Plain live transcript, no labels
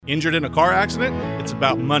Injured in a car accident? It's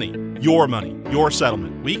about money. Your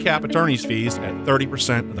settlement. We cap attorney's fees at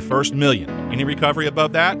 30% of the first $1 million. Any recovery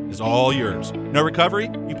above that is all yours. No recovery?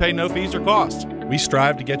 You pay no fees or costs. We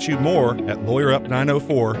strive to get you more at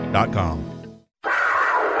lawyerup904.com.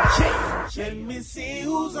 Let me see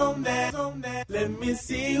who's on that. Let me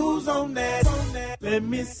see who's on that. Let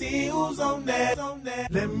me see who's on that.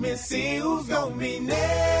 Let me see who's gonna be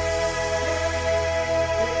next.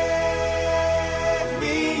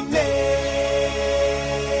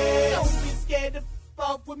 Don't be scared to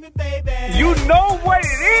fuck with me, baby. You know what it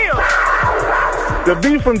is. To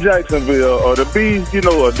be from Jacksonville or to be, a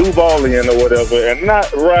Duvalian or whatever and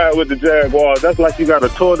not ride with the Jaguars, that's like you got a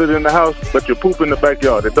toilet in the house, but you poop in the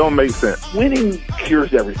backyard. It don't make sense. Winning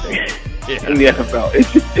cures everything in the NFL. It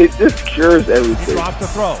just cures everything. He drops the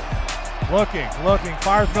throw. Looking,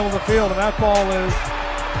 fires middle of the field, and that ball is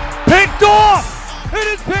picked off! It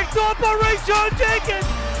is picked off by Rayshawn Jenkins!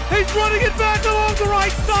 He's running it back along the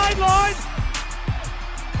right sideline!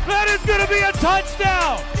 That is going to be a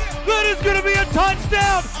touchdown! That is going to be a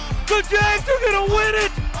touchdown! The Jags are going to win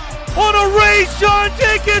it on a Rayshawn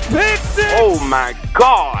Jenkins pick six! Oh my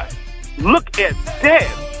God! Look at that!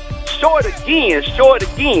 Show it again.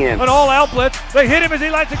 An all-out blitz. They hit him as he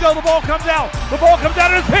lets it go. The ball comes out. The ball comes out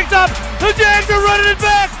and it's picked up. The Jags are running it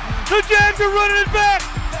back. The Jags are running it back.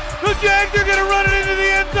 The Jags are going to run it into the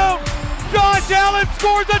end zone. Josh Allen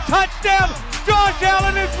scores a touchdown. Josh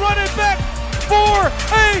Allen is running back for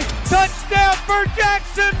a touchdown for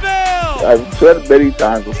Jacksonville. I've said it many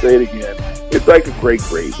times. I'll say it again. It's like a great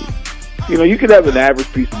gravy. You could have an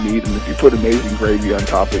average piece of meat, and if you put amazing gravy on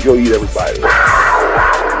top of it, you'll eat everybody.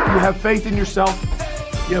 You have faith in yourself.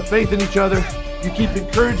 You have faith in each other. You keep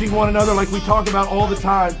encouraging one another like we talk about all the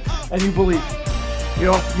time, and you believe.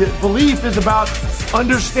 Belief is about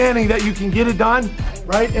understanding that you can get it done,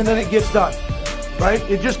 right? And then it gets done, right?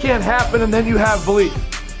 It just can't happen, and then you have belief,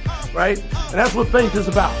 right? And that's what faith is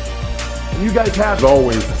about. And you guys have. It's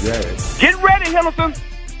always Jags. Get ready, Hamilton.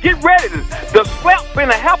 Get ready. The slap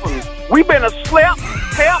finna happen. We been a slap,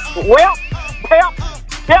 tap, rap, tap,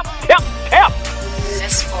 tap, tap, tap.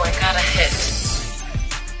 This boy got a hit.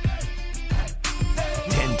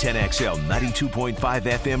 1010XL 92.5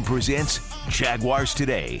 FM presents Jaguars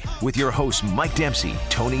Today with your hosts Mike Dempsey,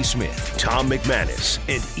 Tony Smith, Tom McManus,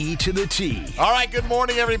 and E to the T. All right, good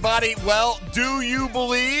morning, everybody. Well, do you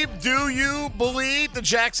believe the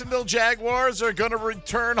Jacksonville Jaguars are going to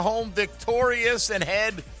return home victorious and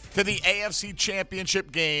head to the AFC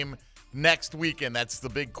Championship game next weekend? That's the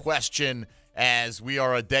big question as we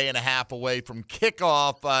are a day and a half away from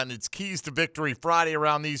kickoff on its Keys to Victory Friday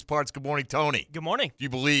around these parts. Good morning, Tony. Good morning. Do you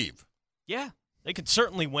believe? Yeah, they could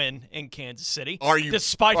certainly win in Kansas City.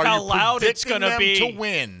 Despite how loud it's going to be to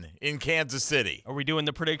win in Kansas City? Are we doing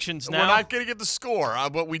the predictions now? We're not going to get the score,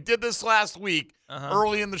 but we did this last week.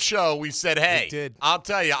 Early in the show, we said, hey, I'll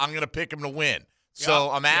tell you, I'm going to pick them to win. So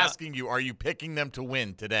I'm asking you, are you picking them to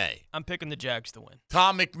win today? I'm picking the Jags to win.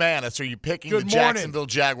 Tom McManus, are you picking the Jacksonville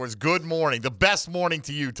Jaguars? Good morning. The best morning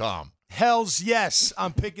to you, Tom. Hells yes,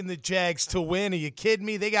 I'm picking the Jags to win. Are you kidding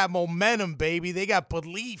me? They got momentum, baby. They got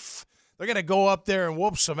belief. They're going to go up there and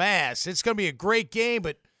whoop some ass. It's going to be a great game,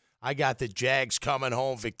 but I got the Jags coming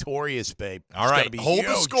home victorious, babe. All right, hold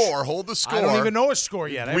the score. I don't even know a score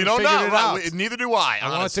yet. We don't know. Neither do I,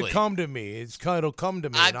 I want it to come to me. It'll come to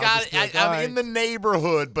me. I'm in the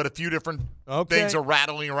neighborhood, but a few different things are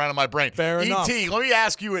rattling around in my brain. Fair enough. E.T., let me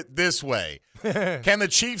ask you it this way. Can the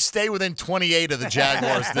Chiefs stay within 28 of the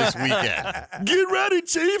Jaguars this weekend? Get ready,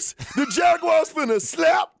 Chiefs. The Jaguars finna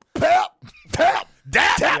slap, pap, tap.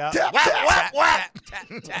 Tap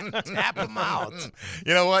them out.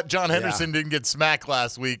 You know what? John Henderson didn't get smacked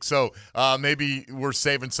last week, so maybe we're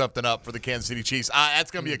saving something up for the Kansas City Chiefs.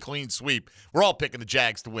 That's going to be a clean sweep. We're all picking the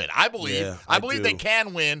Jags to win. I believe they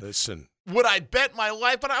can win. Listen. Would I bet my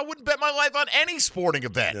life? But I wouldn't bet my life on any sporting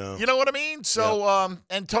event. No. You know what I mean? So,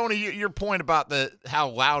 and Tony, your point about how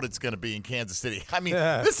loud it's going to be in Kansas City. I mean,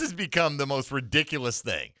 this has become the most ridiculous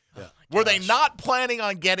thing. Yeah. Were they not planning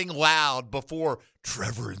on getting loud before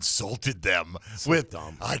Trevor insulted them with,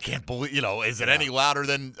 dumb. I can't believe, is it any louder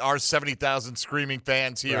than our 70,000 screaming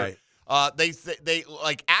fans here? Right. They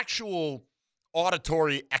like actual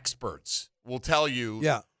auditory experts will tell you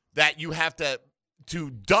that you have to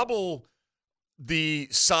double the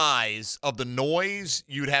size of the noise,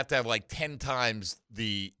 you'd have to have like 10 times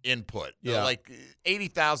the input. Like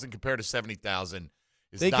 80,000 compared to 70,000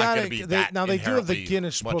 is not going to be that. Now they do have the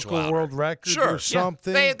Guinness Book of World Record or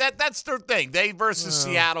something. That's their thing. They versus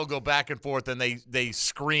Seattle go back and forth, and they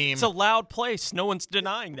scream. It's a loud place. No one's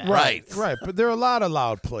denying that. Right. But there are a lot of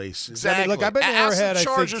loud places. Exactly. I mean, look, I've been to Arrowhead. Ask the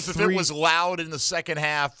Chargers I think if it was loud in the second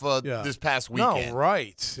half this past weekend. No,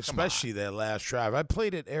 right. Especially that last drive. I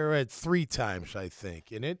played at Arrowhead 3 times, I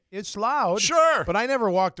think, and it's loud. Sure. But I never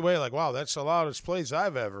walked away like, wow, that's the loudest place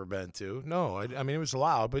I've ever been to. No, I mean, it was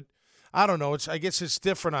loud, but I don't know. I guess it's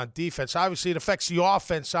different on defense. Obviously, it affects the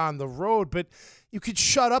offense on the road, but you could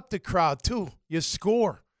shut up the crowd, too. You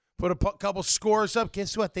score. Put a couple scores up.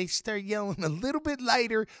 Guess what? They start yelling a little bit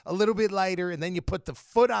lighter, and then you put the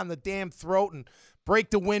foot on the damn throat and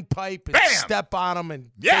break the windpipe and step on them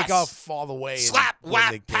and take off all the way. Slap,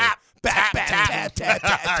 whack, tap. Tap, tap, tap,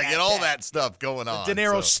 tap. Get all that stuff going on. De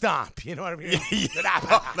Niro stomp. You know what I mean?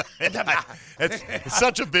 It's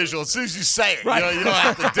such a visual. As soon as you say it, you don't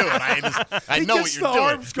have to do it. I know what you're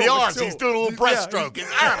doing. The arms. He's doing a little breaststroke.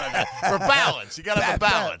 For balance. You got to have a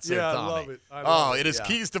balance here, Tommy. I love it. It is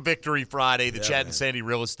Keys to Victory Friday, the Chad and Sandy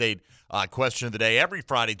Real Estate question of the day. Every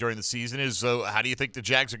Friday during the season is how do you think the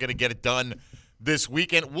Jags are going to get it done this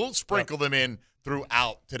weekend? We'll sprinkle them in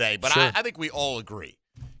throughout today. But I think we all agree.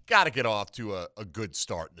 Got to get off to a good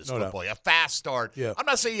start in this football. A fast start. Yeah. I'm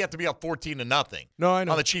not saying you have to be up 14-0. No, I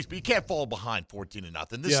know. On the Chiefs, but you can't fall behind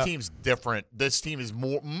 14-0. This team's different. This team is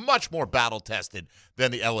much more battle tested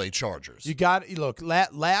than the LA Chargers. You got look.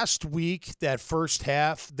 Last week, that first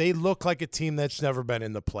half, they looked like a team that's never been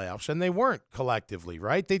in the playoffs, and they weren't collectively,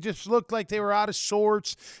 right? They just looked like they were out of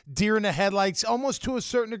sorts, deer in the headlights, almost to a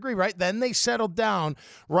certain degree, right? Then they settled down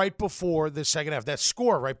right before the second half. That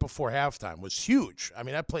score right before halftime was huge. I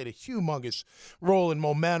mean, that played a humongous role in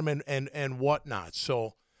momentum and whatnot.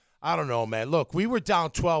 So I don't know, man. Look, we were down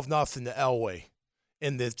 12-0 to Elway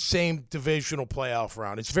in the same divisional playoff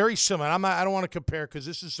round. It's very similar. I don't want to compare because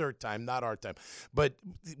this is their time, not our time. But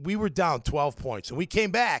we were down 12 points, and we came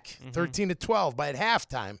back 13-12. But at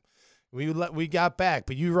halftime, we got back.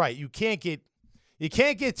 But you're right. You can't get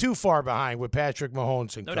too far behind with Patrick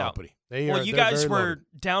Mahomes and company. Doubt. You guys were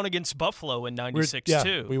down against Buffalo in 96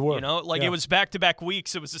 too. We were. It was back-to-back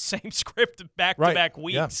weeks. It was the same script back-to-back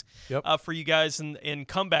weeks for you guys in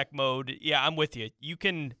comeback mode. Yeah, I'm with you. You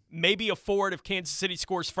can maybe afford if Kansas City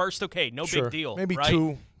scores first. Okay, no big deal. Maybe right?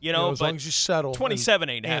 2. As long as you settle. 27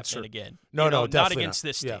 ain't happening again. No, not definitely against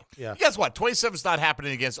this team. Yeah. Guess what? 27's not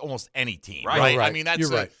happening against almost any team, right? I mean, that's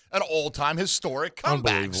an all-time historic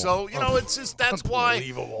comeback. So, it's just that's why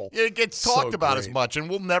it gets talked about as much, and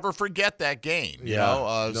we'll never forget that game.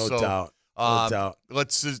 No doubt.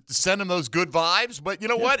 Let's send them those good vibes. But you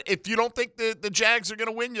know what? If you don't think the Jags are going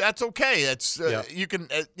to win, that's okay. That's you can.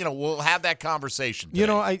 We'll have that conversation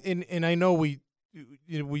today. I know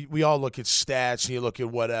we all look at stats and you look at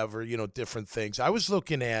whatever, different things. I was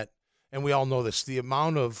looking at, and we all know this, the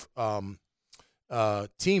amount of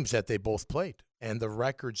teams that they both played and the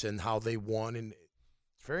records and how they won, and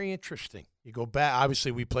it's very interesting. You go back.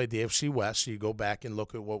 Obviously, we played the AFC West. So you go back and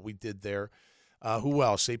look at what we did there. Who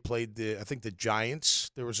else? They played I think the Giants.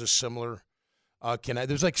 There was a similar.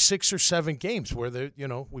 There's like 6 or 7 games where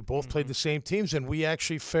we both played the same teams, and we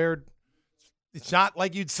actually fared. It's not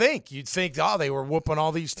like you'd think. You'd think, they were whooping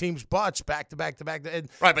all these teams' butts back to back to back. And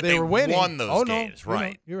right, but they were winning. Won those games,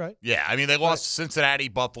 right? You're right. Yeah, I mean they lost to Cincinnati,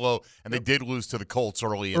 Buffalo, and they did lose to the Colts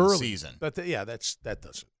early in the season. But that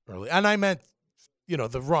doesn't early. And I meant.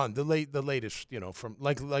 The run, the latest, from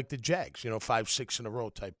like the Jags, 5-6 in a row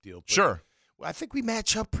type deal. But sure. I think we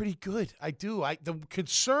match up pretty good. I do. The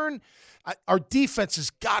concern, our defense has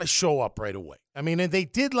got to show up right away. I mean, and they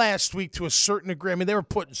did last week to a certain degree. I mean, they were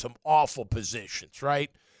put in some awful positions, right?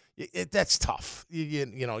 That's tough. You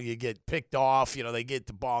get picked off. They get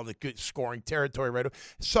the ball in the good scoring territory right away.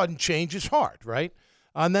 Sudden change is hard, right?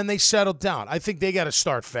 And then they settle down. I think they got to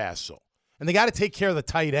start fast, though. And they got to take care of the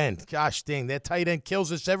tight end. Gosh dang, that tight end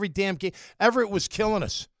kills us every damn game. Everett was killing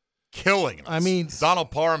us. I mean, Donald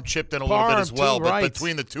Parham chipped in a little bit as well, but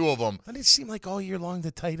between the two of them. Doesn't it seem like all year long the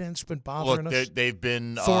tight end's been bothering us? They've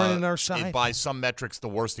been thorn in our side. By some metrics, the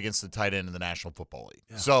worst against the tight end in the National Football League.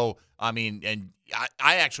 Yeah. So, I mean, and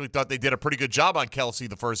I actually thought they did a pretty good job on Kelsey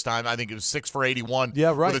the first time. I think it was 6 for 81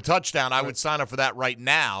 with a touchdown. I would sign up for that right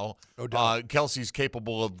now. No doubt. Kelsey's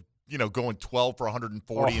capable of going 12 for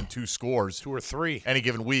 140 and 2 scores. 2 or 3. Any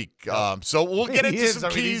given week. So we'll get into some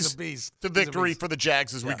keys to victory for the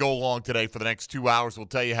Jags as we go along today. For the next 2 hours, we'll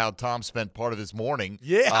tell you how Tom spent part of his morning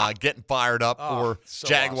getting fired up for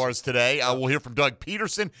Jaguars today. We'll hear from Doug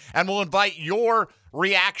Peterson, and we'll invite your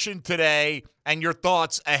reaction today and your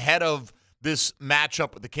thoughts ahead of this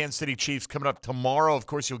matchup with the Kansas City Chiefs coming up tomorrow. Of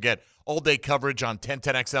course, you'll get all-day coverage on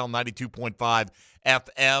 1010XL, 92.5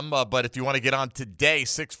 FM. But if you want to get on today,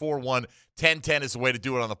 641-1010 is the way to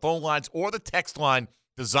do it on the phone lines or the text line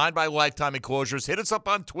designed by Lifetime Enclosures. Hit us up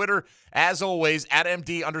on Twitter, as always, at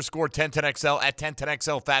MD_1010XL, at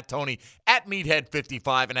 1010XL Fat Tony, at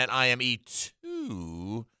Meathead55, and at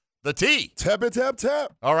IME2 the T. Tap it, tap,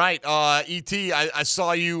 tap. All right, E.T., I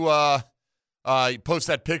saw you post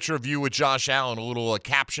that picture of you with Josh Allen, a little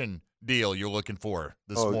caption deal you're looking for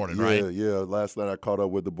this morning, right? Yeah. Last night I caught up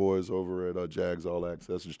with the boys over at Jags All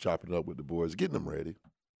Access, just chopping it up with the boys, getting them ready.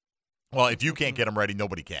 Well, if you can't get them ready,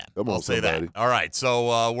 nobody can. I'll say somebody. that. All right,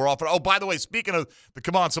 so we're off. Oh, by the way, speaking of the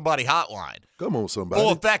Come On Somebody hotline. Come on, somebody.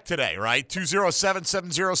 Full effect today, right?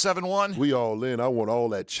 207-7071. We all in. I want all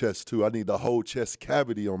that chest, too. I need the whole chest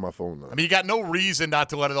cavity on my phone line. I mean, you got no reason not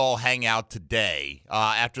to let it all hang out today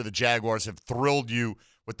after the Jaguars have thrilled you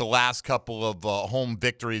with the last couple of home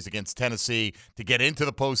victories against Tennessee to get into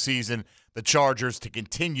the postseason, the Chargers to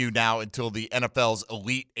continue now until the NFL's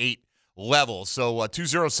Elite Eight level. So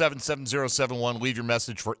 207-7071, leave your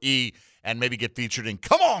message for E and maybe get featured in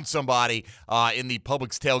Come On Somebody in the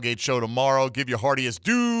Publix Tailgate Show tomorrow. Give your heartiest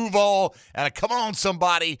Duval and a Come On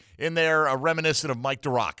Somebody in there reminiscent of Mike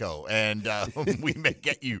DiRocco. And we may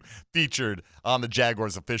get you featured on the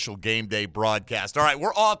Jaguars official game day broadcast. All right,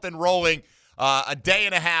 we're off and rolling. A day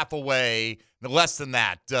and a half away, less than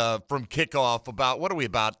that, from kickoff.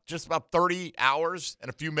 Just about 30 hours and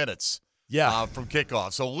a few minutes. Yeah. From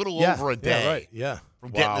kickoff. So a little over a day. Yeah, right. Yeah.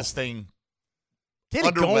 From getting this thing Get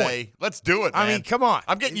underway. Going. Let's do it, man. I mean, come on.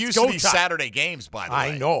 I'm getting used to these Saturday games, by the way.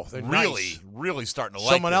 I know. They're really starting to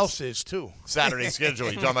like Someone else is, too. Saturday schedule.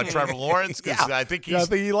 You talking about Trevor Lawrence? Because I think he's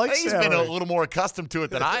he likes he's been a little more accustomed to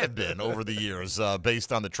it than I have been over the years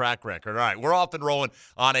based on the track record. All right, we're off and rolling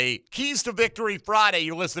on a Keys to Victory Friday.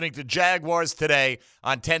 You're listening to Jaguars Today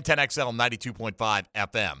on 1010XL 92.5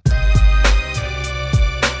 FM.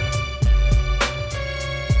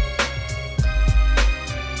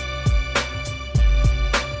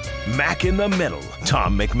 Mac in the Middle,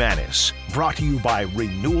 Tom McManus. Brought to you by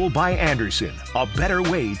Renewal by Anderson. A better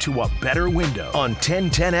way to a better window on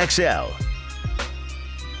 1010XL.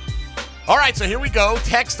 All right, so here we go.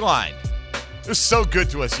 Text line. It was so good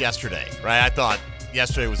to us yesterday, right? I thought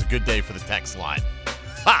yesterday was a good day for the text line.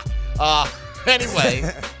 Anyway,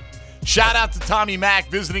 shout out to Tommy Mack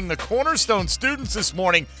visiting the Cornerstone students this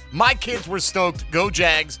morning. My kids were stoked. Go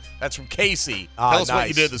Jags. That's from Casey. Tell us what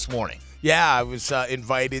you did this morning. Yeah, I was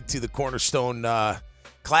invited to the Cornerstone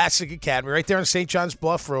Classic Academy right there on St. John's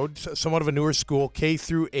Bluff Road, somewhat of a newer school, K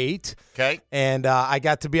through 8. Okay. And I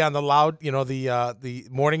got to be on the the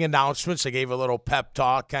morning announcements. I gave a little pep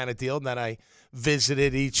talk kind of deal, and then I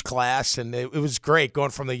visited each class, and it was great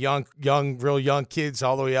going from the real young kids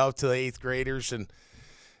all the way up to the 8th graders, and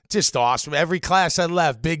just awesome. Every class I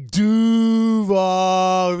left, big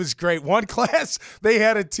Duval. It was great. One class, they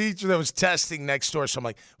had a teacher that was testing next door. So I'm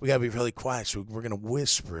like, we got to be really quiet. So we're going to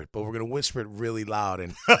whisper it, but we're going to whisper it really loud.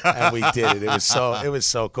 And we did it. It was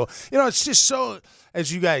so cool. It's just so,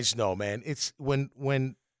 as you guys know, man, it's when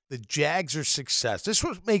the Jags are successful. This is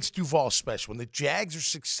what makes Duval special. When the Jags are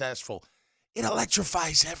successful, it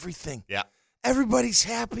electrifies everything. Yeah. Everybody's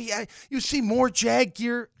happy. You see more Jag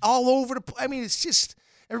gear all over the place. I mean, it's just –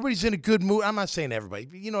 everybody's in a good mood. I'm not saying everybody,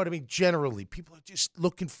 but you know what I mean? Generally, people are just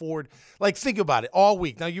looking forward. Like, think about it. All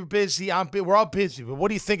week. Now, you're busy. We're all busy. But what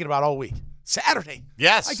are you thinking about all week? Saturday.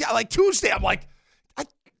 Yes. I got, Tuesday, I'm like,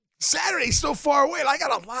 Saturday's so far away. I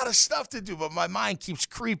got a lot of stuff to do, but my mind keeps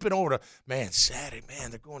creeping over to, man, Saturday,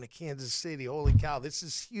 man, they're going to Kansas City. Holy cow, this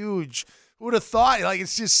is huge. Who would have thought?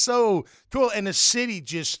 It's just so cool. And the city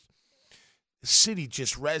just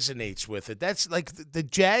resonates with it. That's like the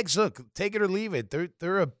Jags, look, take it or leave it.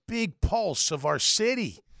 They're a big pulse of our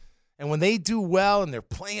city. And when they do well and they're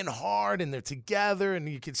playing hard and they're together and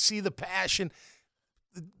you can see the passion,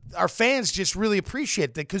 our fans just really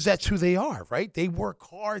appreciate that because that's who they are, right? They work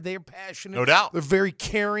hard. They're passionate. No doubt. They're very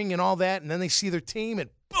caring and all that. And then they see their team and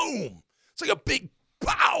boom, it's like a big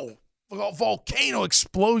pow, like a volcano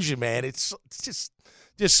explosion, man. It's just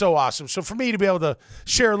so awesome. So for me to be able to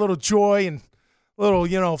share a little joy and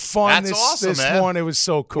little, fun this one, it was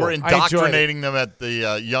so cool. We're indoctrinating them at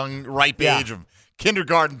the young, ripe age of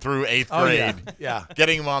kindergarten through 8th grade. Yeah.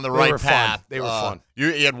 Getting them on the right path. They were fun.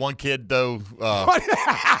 You had one kid, though,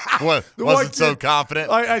 wasn't so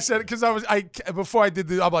confident. I said it because before I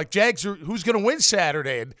did I'm like, Jags, who's going to win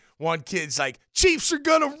Saturday? And one kid's like, Chiefs are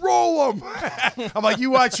going to roll them. I'm like,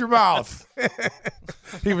 you watch your mouth.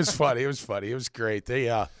 He was funny. It was funny. It was great.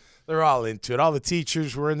 They're all into it. All the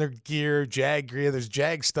teachers were in their gear, Jag gear. There's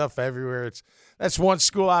Jag stuff everywhere. That's one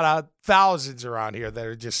school out of thousands around here that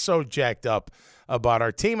are just so jacked up about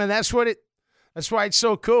our team, and that's what That's why it's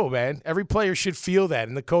so cool, man. Every player should feel that,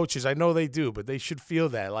 and the coaches, I know they do, but they should feel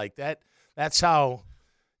that. Like that. That's how,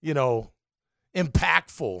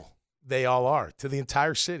 impactful they all are to the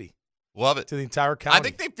entire city. Love it. To the entire county. I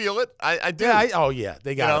think they feel it. I do. Yeah,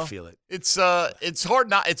 they gotta feel it. It's hard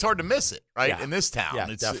to miss it, right? Yeah. In this town. Yeah,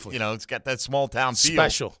 it's definitely. It's got that small town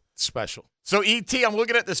feel. Special. So E.T., I'm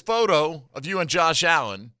looking at this photo of you and Josh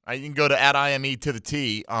Allen. You can go to @IME to the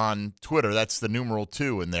T on Twitter. That's the numeral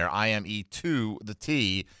 2 in there. IME to the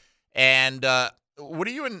T. And what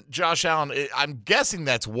are you and Josh Allen? I'm guessing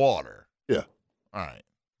that's water. Yeah. All right.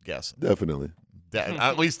 Guessing. Definitely.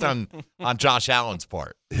 At least on Josh Allen's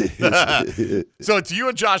part. So it's you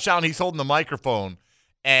and Josh Allen. He's holding the microphone,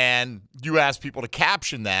 and you ask people to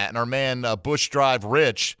caption that. And our man Bush Drive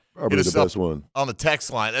Rich Probably the best one on the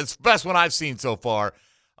text line. That's the best one I've seen so far.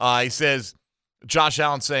 He says, Josh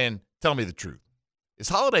Allen saying, "Tell me the truth. Is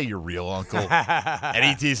Holiday your real uncle?" And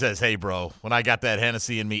E.T. says, "Hey, bro, when I got that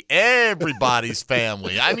Hennessy in me, everybody's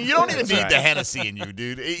family. I mean, you don't even need the Hennessy in you,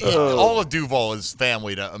 dude. All of Duval is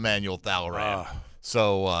family to Emmanuel Thalleran.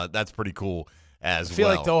 So that's pretty cool as well. I feel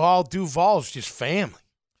like all Duval's just family.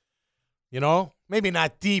 Maybe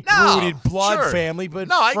not deep-rooted blood family, but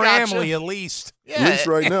family at least. Yeah. At least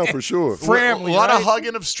right now, for sure. Family, a lot of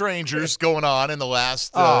hugging of strangers going on in the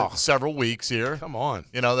last several weeks here. Come on.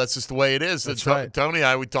 That's just the way it is. That's right. Tony and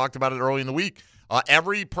I, we talked about it early in the week.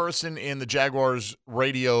 Every person in the Jaguars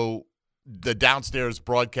radio, the downstairs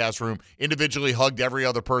broadcast room, individually hugged every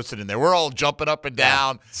other person in there. We're all jumping up and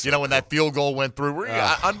down, when that field goal went through.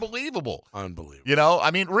 Unbelievable. Unbelievable.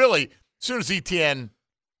 I mean, really, as soon as ETN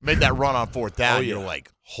made that run on 4th down, you're like,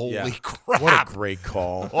 holy crap. What a great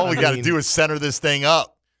call. All we got to do is center this thing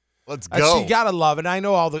up. Let's go. You got to love it. I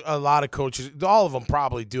know a lot of coaches, all of them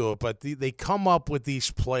probably do it, but they come up with these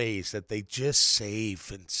plays that they just save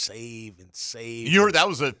and save and save. You heard that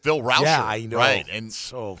was a Phil Rauscher. Yeah, I know. Right.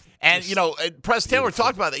 And Press Taylor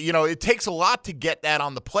talked about that. It takes a lot to get that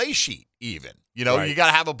on the play sheet even. You got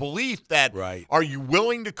to have a belief that, are you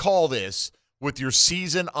willing to call this with your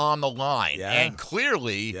season on the line? Yeah. And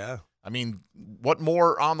clearly, I mean, what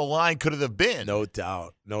more on the line could it have been? No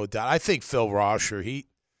doubt. I think Phil Rauscher,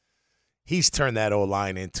 he's turned that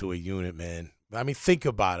O-line into a unit, man. I mean, think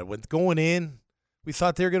about it. When going in, we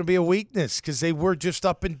thought they were going to be a weakness because they were just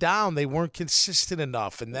up and down. They weren't consistent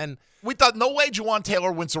enough. And then we thought, no way Juwan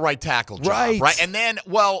Taylor wins the right tackle job. Right. And then,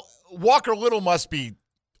 Walker Little must be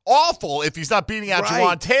awful if he's not beating out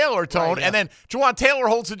Juwan Taylor, Tone. And then Juwan Taylor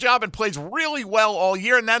holds the job and plays really well all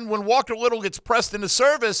year. And then when Walker Little gets pressed into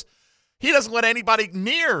service, he doesn't let anybody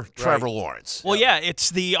near Trevor Lawrence. Well, it's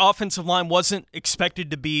the offensive line wasn't expected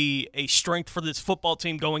to be a strength for this football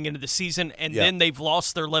team going into the season, and then they've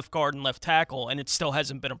lost their left guard and left tackle, and it still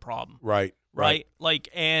hasn't been a problem. Right.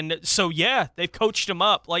 And so, they've coached him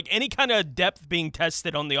up. Like, any kind of depth being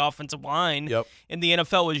tested on the offensive line in the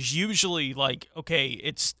NFL is usually like, okay,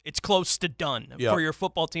 it's close to done for your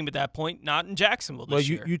football team at that point, not in Jacksonville this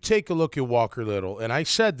year. You take a look at Walker Little, and I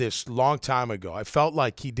said this a long time ago. I felt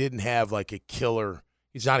like he didn't have like a killer.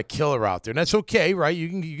 He's not a killer out there, and that's okay, right? You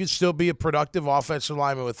can still be a productive offensive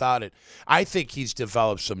lineman without it. I think he's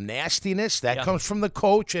developed some nastiness. That comes from the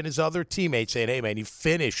coach and his other teammates saying, hey, man, you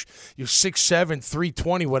finish. You're 6'7",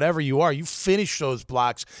 320, whatever you are. You finish those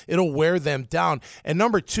blocks. It'll wear them down. And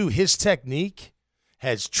number 2, his technique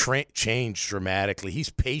has changed dramatically. He's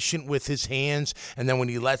patient with his hands, and then when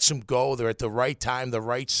he lets them go, they're at the right time, the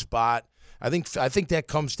right spot. I think that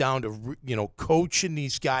comes down to coaching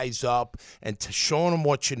these guys up and to showing them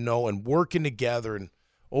what you know and working together. And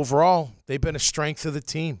overall, they've been a strength of the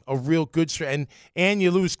team, a real good strength. And you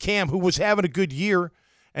lose Cam, who was having a good year,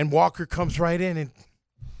 and Walker comes right in and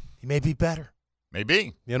he may be better.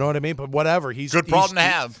 Maybe. You know what I mean? But whatever. Good problem to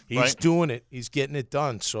have. He's doing it. He's getting it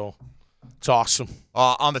done. So it's awesome.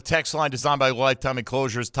 On the text line, designed by Lifetime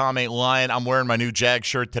Enclosures, Tom ain't lying. I'm wearing my new Jag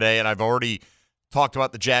shirt today, and I've already talked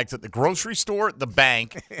about the Jags at the grocery store, the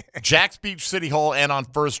bank, Jack's Beach City Hall, and on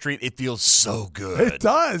First Street. It feels so good. It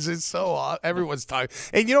does. It's so everyone's talking.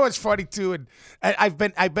 And you know what's funny too? And I've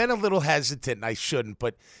been a little hesitant, and I shouldn't.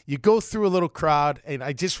 But you go through a little crowd, and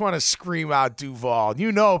I just want to scream out Duval.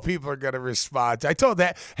 You know, people are going to respond. I told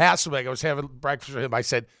that Hasselbeck, I was having breakfast with him. I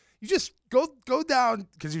said, "You just go down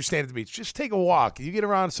because you're standing at the beach. Just take a walk. You get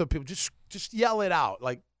around some people. Just yell it out.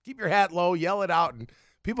 Like keep your hat low, yell it out, and."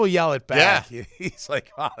 People yell it back. Yeah. He's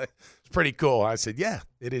like, oh, it's pretty cool. I said, yeah,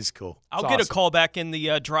 it is cool. I'll get a call back in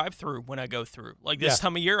the drive-thru when I go through. Like this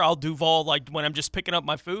time of year, I'll Duval, like when I'm just picking up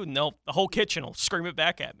my food, and the whole kitchen will scream it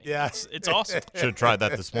back at me. Yeah. It's awesome. Should have tried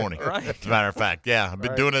that this morning. Right. As a matter of fact, I've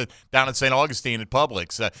been doing it down in St. Augustine at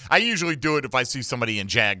Publix. I usually do it if I see somebody in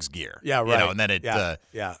Jags gear. Yeah, right. And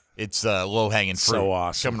then it's low-hanging fruit. So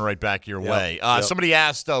awesome. Coming right back your way. Somebody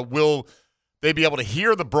asked, will they be able to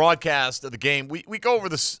hear the broadcast of the game? We go over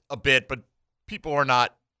this a bit, but people are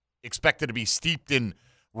not expected to be steeped in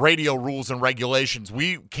radio rules and regulations.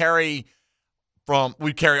 We carry all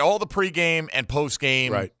the pregame and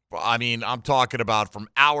postgame. Right. I mean, I'm talking about from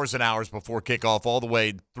hours and hours before kickoff all the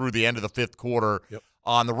way through the end of the fifth quarter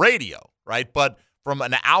on the radio, right? But from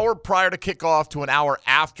an hour prior to kickoff to an hour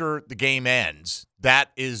after the game ends,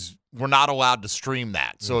 we're not allowed to stream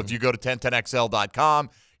that. So if you go to 1010xl.com,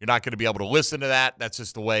 you're not going to be able to listen to that. That's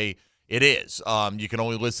just the way it is. You can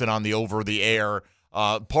only listen on the over-the-air,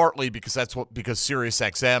 partly because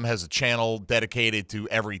SiriusXM has a channel dedicated to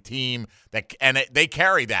every team, and they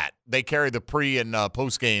carry that. They carry the pre- and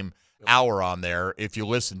post-game hour on there if you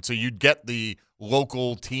listen. So you'd get the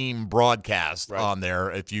local team broadcast on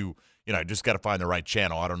there if you just got to find the right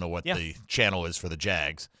channel. I don't know what the channel is for the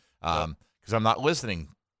Jags because I'm not listening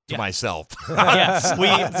to myself. Yes, we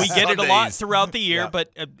get it a lot throughout the year, but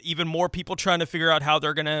even more people trying to figure out how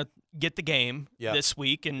they're going to get the game this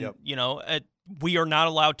week. And, we are not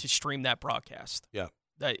allowed to stream that broadcast. Yeah.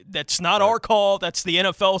 That's not our call. That's the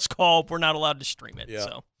NFL's call. We're not allowed to stream it. Yeah.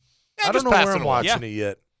 So I don't know where I'm watching it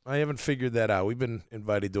yet. I haven't figured that out. We've been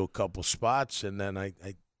invited to a couple spots, and then I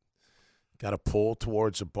got a pull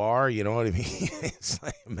towards a bar. You know what I mean? It's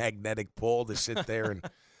like a magnetic pull to sit there and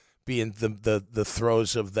be in the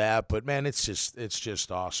throes of that. But, man, it's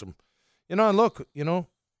just awesome. And look, they're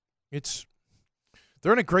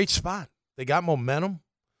in a great spot. They got momentum.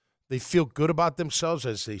 They feel good about themselves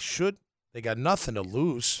as they should. They got nothing to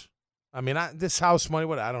lose. I mean, this house money,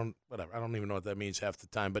 I don't even know what that means half the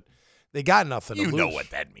time, but they got nothing to lose. You know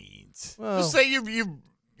what that means. Well, just say you've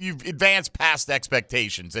advanced past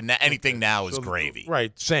expectations, and anything now is gravy.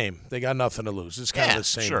 Right, same. They got nothing to lose. It's kind of the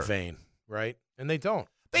same vein, right? And they don't.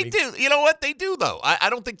 They do. You know what? They do, though. I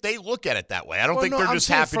don't think they look at it that way. I don't think they're just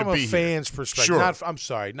happy to be here. From a fan's perspective. I'm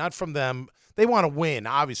sorry, not from them. They want to win,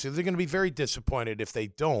 obviously. They're going to be very disappointed if they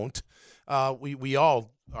don't. We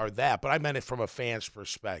all are that, but I meant it from a fan's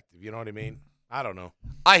perspective. You know what I mean? I don't know.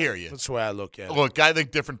 I hear you. That's the way I look at it. Look, I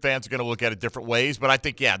think different fans are going to look at it different ways, but I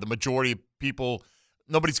think, the majority of people,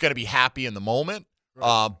 nobody's going to be happy in the moment.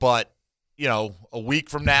 Right. But, a week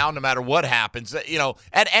from now, no matter what happens,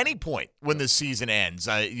 at any point when the season ends,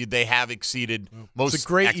 they have exceeded most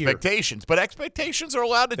expectations. Year. But expectations are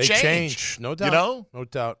allowed to change. They change, no doubt. No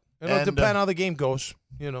doubt. It'll depend how the game goes,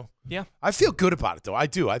 Yeah. I feel good about it, though. I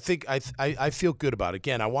do. I think I feel good about it.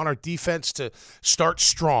 Again, I want our defense to start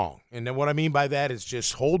strong. And then what I mean by that is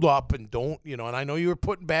just hold up and don't, and I know you were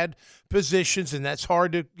put in bad positions, and that's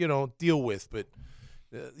hard to, deal with. But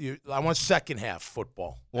I want second half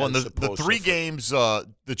football. Well, and the three games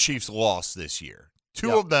the Chiefs lost this year,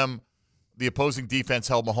 two of them, the opposing defense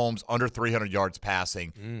held Mahomes under 300 yards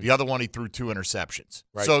passing. The other one, he threw 2 interceptions.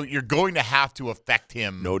 Right. So you're going to have to affect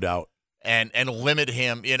him. No doubt. And limit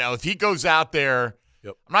him. If he goes out there,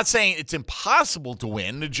 I'm not saying it's impossible to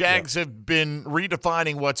win. The Jags have been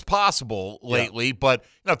redefining what's possible lately. But,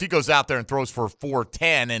 if he goes out there and throws for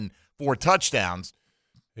 410 and 4 touchdowns.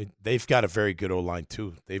 They've got a very good O-line,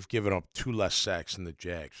 too. They've given up 2 less sacks than the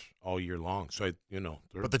Jags all year long. So,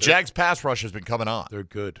 but the Jags' pass rush has been coming on. They're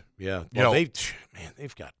good, yeah. Well,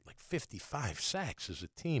 they've got like 55 sacks as a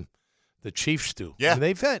team. The Chiefs do. Yeah.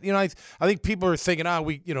 They've had, I think people are thinking,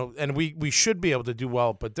 we should be able to do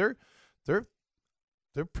well, but they're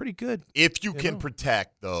pretty good. If you can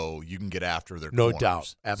protect, though, you can get after their corners. No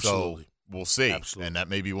doubt. Absolutely. So we'll see. Absolutely. And that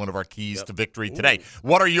may be one of our keys to victory today.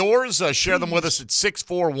 What are yours? Share them with us at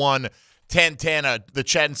 641-1010. The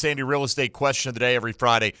Chad and Sandy real estate question of the day every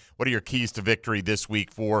Friday. What are your keys to victory this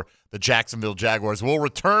week for the Jacksonville Jaguars? We'll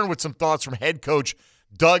return with some thoughts from head coach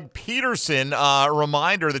Doug Peterson. A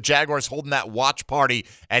reminder, the Jaguars holding that watch party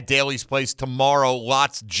at Daly's Place tomorrow.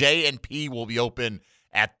 Lots J and P will be open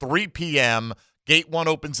at 3 p.m. Gate 1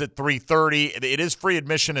 opens at 3:30. It is free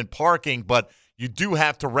admission and parking, but you do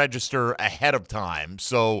have to register ahead of time.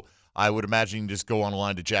 So I would imagine you can just go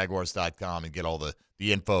online to Jaguars.com and get all the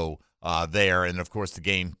info there. And, of course, the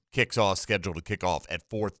game scheduled to kick off at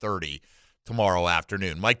 4:30 tomorrow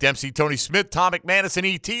afternoon. Mike Dempsey, Tony Smith, Tom McManus, and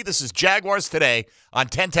E.T. This is Jaguars Today on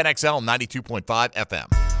 1010XL 92.5 FM.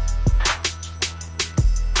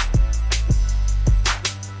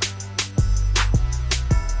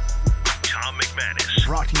 Tom McManus.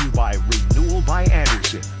 Brought to you by Renewal by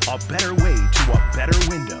Anderson. A better way to a better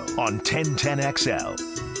window on 1010XL.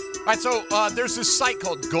 All right, so there's this site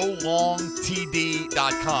called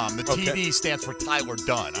GoLongTD.com. The TD stands for Tyler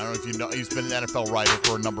Dunn. I don't know if you know. He's been an NFL writer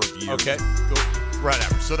for a number of years. Okay.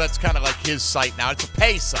 Whatever. So that's kind of like his site now. It's a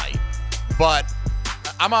pay site. But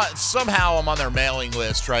I'm on their mailing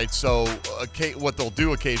list, right? So what they'll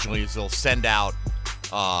do occasionally is they'll send out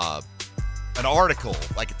an article,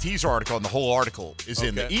 like a teaser article, and the whole article is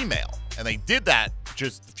in the email. And they did that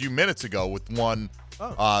just a few minutes ago with one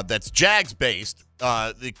that's Jags-based.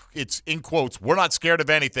 It's in quotes, "We're not scared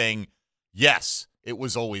of anything. Yes, it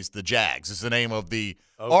was always the Jags," is the name of the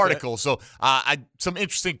article. So some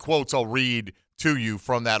interesting quotes I'll read to you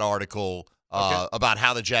from that article about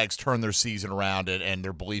how the Jags turned their season around and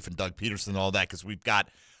their belief in Doug Peterson and all that, because we've got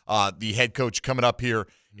the head coach coming up here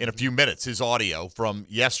in a few minutes, his audio from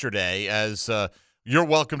yesterday. As you're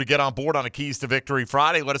welcome to get on board on a Keys to Victory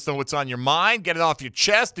Friday. Let us know what's on your mind. Get it off your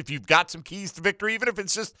chest if you've got some keys to victory, even if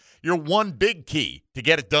it's just your one big key to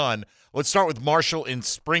get it done. Let's start with Marshall in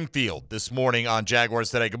Springfield this morning on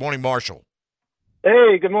Jaguars Today. Good morning, Marshall.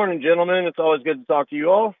 Hey, good morning, gentlemen. It's always good to talk to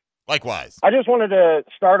you all. Likewise. I just wanted to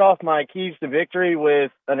start off my keys to victory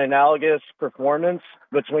with an analogous performance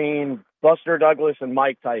between Buster Douglas and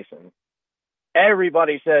Mike Tyson.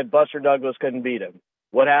 Everybody said Buster Douglas couldn't beat him.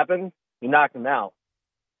 What happened? He knocked him out.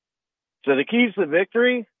 So the keys to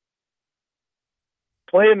victory: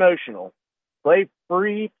 play emotional, play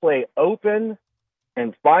free, play open,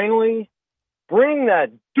 and finally, bring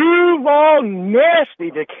that Duval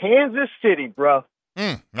nasty to Kansas City, bro.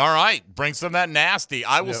 All right. Bring some of that nasty.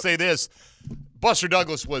 I will say this. Buster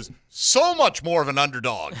Douglas was so much more of an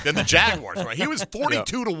underdog than the Jaguars, right? He was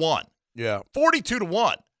 42-1. Yeah.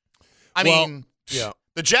 42-1. I mean,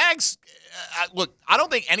 the Jags, look, I don't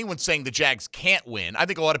think anyone's saying the Jags can't win. I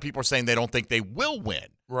think a lot of people are saying they don't think they will win.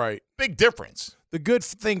 Right. Big difference. The good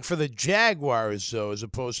thing for the Jaguars, though, as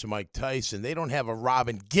opposed to Mike Tyson, they don't have a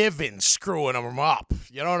Robin Givens screwing them up.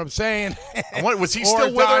 You know what I'm saying? Was he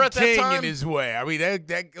still with her at that King time? in his way. I mean,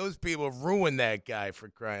 those people ruined that guy, for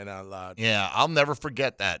crying out loud. Yeah, I'll never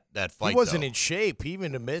forget that fight. He wasn't in shape. He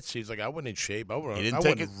even admits he's like, I wasn't in shape. He didn't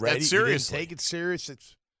take it that seriously. He didn't take it serious.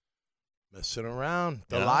 It's messing around.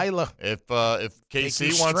 Delilah. If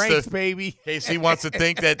KC wants to, baby. KC wants to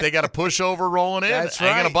think that they got a pushover rolling in, That's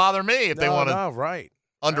ain't gonna bother me if they want to right.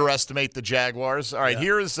 underestimate the Jaguars. All right,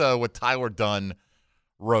 here's what Tyler Dunn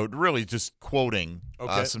wrote, really just quoting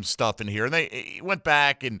some stuff in here. And he went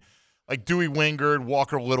back and, like, Dewey Wingard,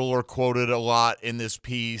 Walker Little are quoted a lot in this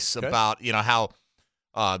piece about, how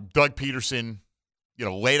Doug Peterson,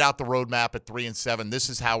 laid out the roadmap at 3-7. This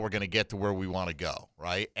is how we're going to get to where we want to go,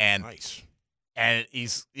 right? And nice. And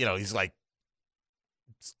he's like,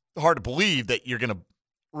 it's hard to believe that you're going to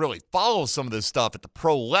really follow some of this stuff at the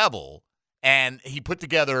pro level. And he put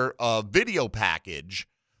together a video package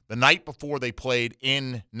the night before they played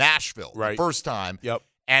in Nashville, the first time. Yep.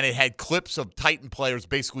 And it had clips of Titan players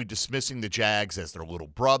basically dismissing the Jags as their little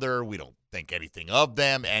brother. We don't think anything of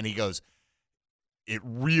them. And he goes, it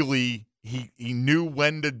really, he knew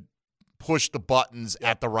when to push the buttons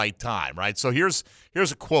at the right time, right? So here's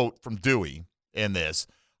a quote from Dewey in this.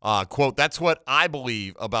 Quote, "That's what I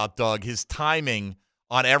believe about Doug, his timing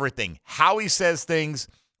on everything. How he says things,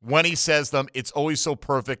 when he says them, it's always so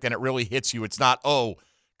perfect and it really hits you. It's not, oh,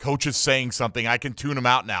 coach is saying something, I can tune him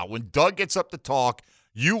out now. When Doug gets up to talk,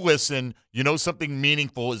 you listen, you know something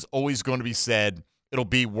meaningful is always going to be said. It'll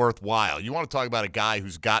be worthwhile." You want to talk about a guy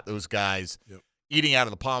who's got those guys eating out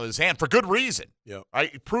of the palm of his hand for good reason.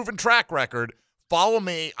 Right? Proven track record. Follow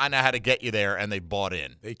me. I know how to get you there, and they bought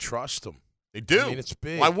in. They trust him. They do. I mean, it's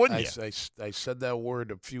big. Why wouldn't you? I said that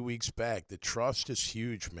word a few weeks back. The trust is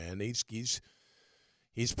huge, man. He's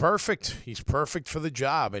perfect. He's perfect for the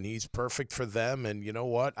job, and he's perfect for them. And you know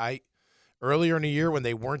what? Earlier in the year when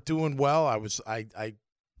they weren't doing well, I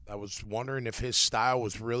was wondering if his style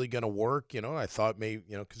was really going to work. I thought maybe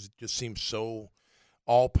because it just seems so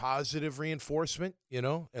all positive reinforcement.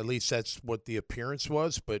 At least that's what the appearance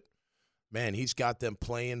was. But man, he's got them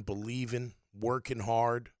playing, believing, working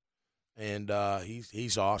hard, and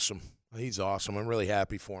he's awesome. He's awesome. I'm really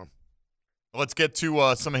happy for him. Let's get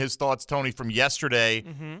to some of his thoughts, Tony, from yesterday.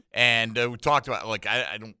 And we talked about,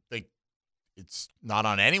 I don't think it's not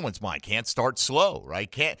on anyone's mind. Can't start slow,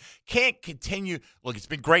 right? Can't continue. Look, it's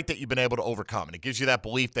been great that you've been able to overcome, and it gives you that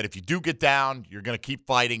belief that if you do get down, you're going to keep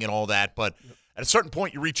fighting and all that. But at a certain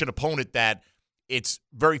point, you reach an opponent that it's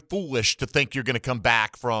very foolish to think you're going to come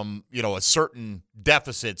back from, a certain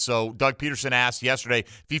deficit. So Doug Peterson asked yesterday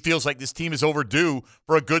if he feels like this team is overdue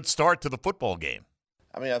for a good start to the football game.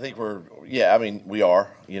 I mean, I think we are.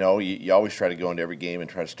 You always try to go into every game and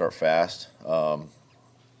try to start fast.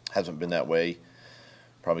 Hasn't been that way.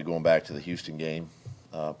 Probably going back to the Houston game,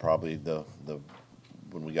 probably the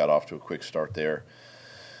when we got off to a quick start there.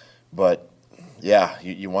 But yeah,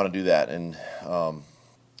 you want to do that, and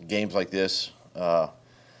games like this,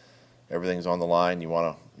 everything's on the line. You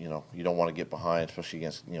want you don't want to get behind, especially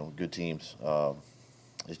against good teams.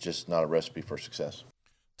 It's just not a recipe for success.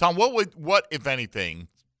 Tom, what if anything,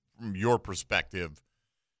 from your perspective,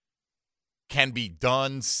 can be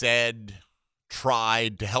done, said,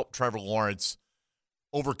 tried to help Trevor Lawrence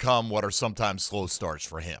overcome what are sometimes slow starts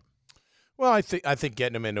for him? Well, I think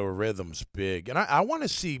getting him into a rhythm's big. And I want to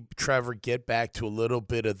see Trevor get back to a little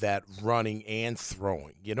bit of that running and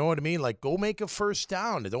throwing. You know what I mean? Like, go make a first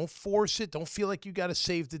down. Don't force it. Don't feel like you got to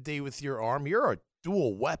save the day with your arm. You're a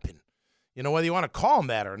dual weapon. Whether you want to call him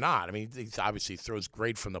that or not. I mean, he obviously throws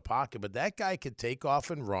great from the pocket, but that guy can take off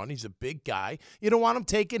and run. He's a big guy. You don't want him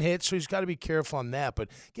taking hits, so he's got to be careful on that. But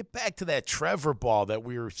get back to that Trevor ball that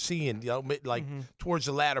we were seeing, towards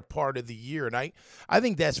the latter part of the year. And I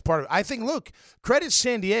think that's part of it. I think, look, credit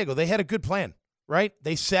San Diego. They had a good plan, right?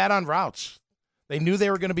 They sat on routes. They knew they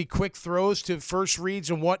were going to be quick throws to first reads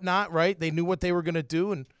and whatnot, right? They knew what they were going to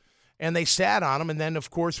do, and they sat on them. And then, of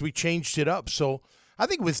course, we changed it up. So I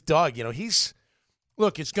think with Doug, it's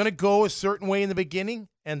going to go a certain way in the beginning,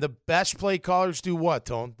 and the best play callers do what,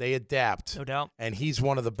 Tone? They adapt. No doubt. And he's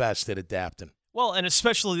one of the best at adapting. Well, and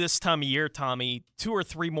especially this time of year, Tommy, 2 or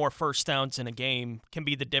 3 more first downs in a game can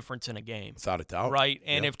be the difference in a game. Without a doubt. Right?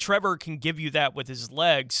 And if Trevor can give you that with his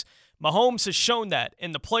legs, Mahomes has shown that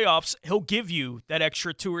in the playoffs, he'll give you that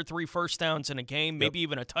extra 2 or 3 first downs in a game, maybe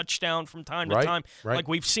even a touchdown from time to time. Right. Like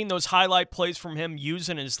we've seen those highlight plays from him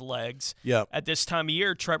using his legs. At this time of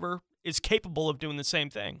year, Trevor is capable of doing the same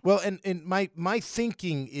thing. Well, and my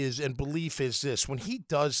thinking is and belief is this: when he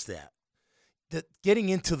does that getting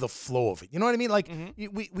into the flow of it. You know what I mean? Like,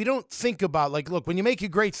 we don't think about, like, look, when you make a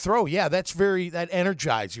great throw, that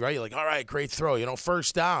energizes you, right? You're like, all right, great throw,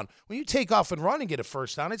 first down. When you take off and run and get a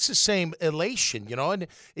first down, it's the same elation, and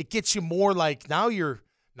it gets you more like now you're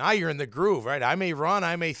in the groove, right? I may run,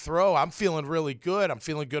 I may throw. I'm feeling really good. I'm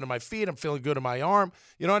feeling good in my feet. I'm feeling good in my arm.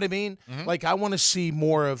 You know what I mean? Like, I want to see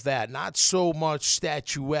more of that. Not so much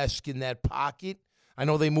statuesque in that pocket. I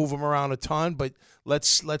know they move him around a ton, but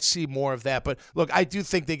let's see more of that. But look, I do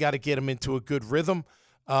think they got to get him into a good rhythm.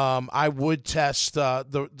 I would test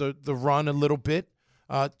the run a little bit.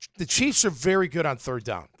 The Chiefs are very good on third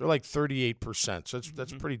down. They're like 38%, so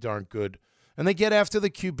that's pretty darn good. And they get after the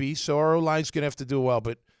QB, so our O-line's going to have to do well.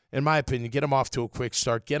 But in my opinion, get him off to a quick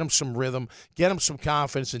start, get him some rhythm, get him some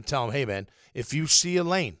confidence, and tell him, hey, man, if you see a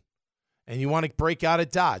lane and you want to break out a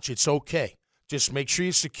dodge, it's okay. Just make sure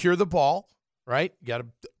you secure the ball. Right? You got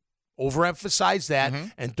to overemphasize that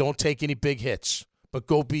and don't take any big hits, but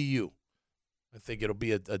go be you. I think it'll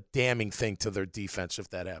be a damning thing to their defense if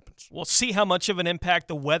that happens. We'll see how much of an impact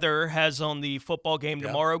the weather has on the football game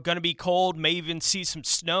tomorrow. Going to be cold, may even see some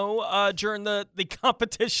snow during the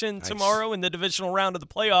competition tomorrow in the divisional round of the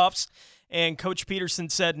playoffs. And Coach Peterson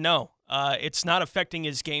said no, it's not affecting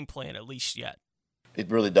his game plan, at least yet. It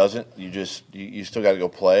really doesn't. You still got to go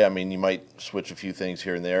play. I mean, you might switch a few things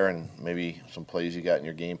here and there and maybe some plays you got in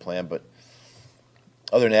your game plan, but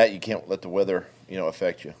other than that, you can't let the weather,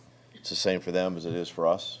 affect you. It's the same for them as it is for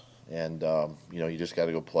us. And, you just got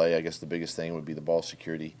to go play. I guess the biggest thing would be the ball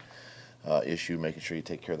security issue, making sure you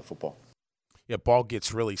take care of the football. Yeah, ball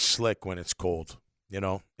gets really slick when it's cold.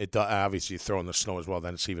 It obviously you throw in the snow as well,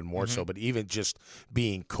 then it's even more so. But even just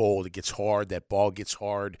being cold, it gets hard. That ball gets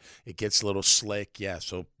hard. It gets a little slick. Yeah,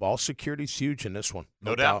 so ball security is huge in this one.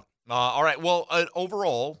 No doubt. All right, well,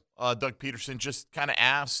 overall, Doug Peterson just kind of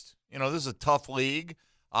asked, this is a tough league.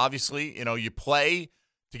 Obviously, you play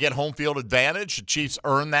to get home field advantage. The Chiefs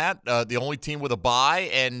earn that. The only team with a bye.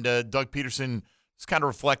 And Doug Peterson has kind of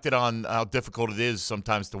reflected on how difficult it is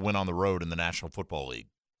sometimes to win on the road in the National Football League.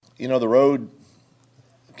 The road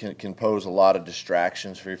can pose a lot of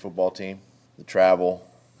distractions for your football team. The travel,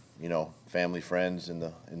 family, friends in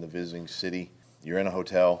the visiting city. You're in a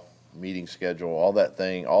hotel, meeting schedule, all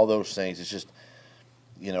those things. It's just,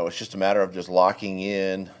 it's just a matter of just locking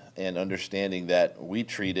in and understanding that we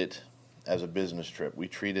treat it as a business trip.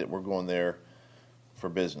 We're going there for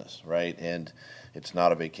business, right? And it's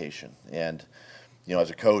not a vacation. And, as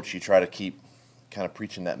a coach, you try to keep kind of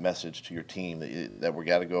preaching that message to your team that we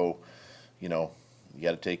got to go, you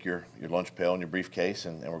got to take your lunch pail and your briefcase,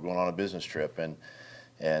 and we're going on a business trip. And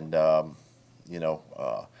the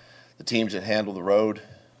teams that handle the road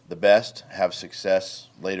the best have success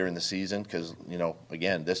later in the season because,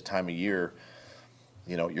 again, this time of year,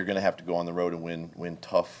 you're going to have to go on the road and win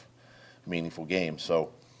tough, meaningful games.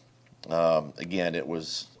 So, again, it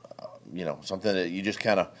was, something that you just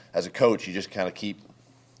kind of, as a coach, you just kind of keep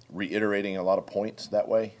reiterating a lot of points that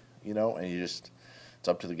way, and it's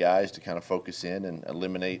up to the guys to kind of focus in and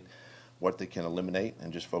eliminate what they can eliminate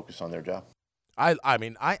and just focus on their job. I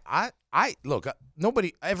mean, look,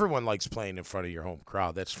 everyone likes playing in front of your home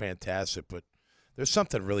crowd. That's fantastic, but there's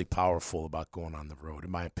something really powerful about going on the road,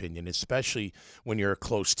 in my opinion, especially when you're a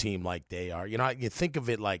close team like they are. You know, you think of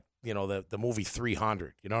it like, you know, the movie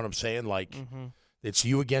 300. You know what I'm saying? Like, it's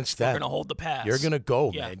you against them. You're going to hold the pass. You're going to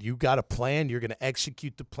go, man. You got a plan. You're going to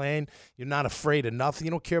execute the plan. You're not afraid of nothing.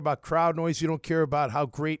 You don't care about crowd noise. You don't care about how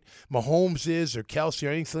great Mahomes is or Kelsey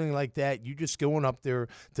or anything like that. You just going up there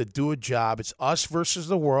to do a job. It's us versus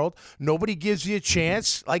the world. Nobody gives you a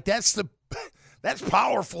chance. Like, that's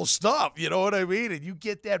powerful stuff. You know what I mean? And you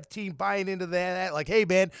get that team buying into that. Like, hey,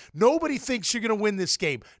 man, nobody thinks you're going to win this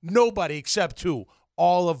game. Nobody except who?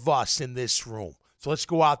 All of us in this room. So let's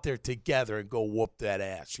go out there together and go whoop that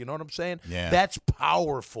ass. You know what I'm saying? Yeah. That's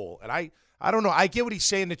powerful. And I don't know. I get what he's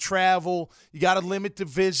saying, to travel. You got to limit the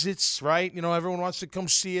visits, right? You know, everyone wants to come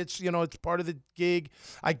see it. You know, it's part of the gig.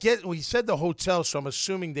 I get, well, he said the hotel, so I'm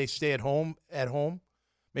assuming they stay at home.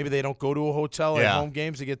 Maybe they don't go to a hotel at home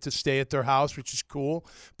games. They get to stay at their house, which is cool.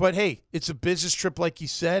 But, hey, it's a business trip like he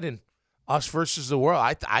said, and us versus the world.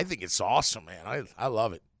 I think it's awesome, man. I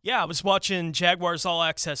love it. Yeah, I was watching Jaguars All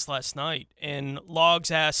Access last night, and Logs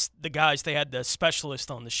asked the guys, they had the specialist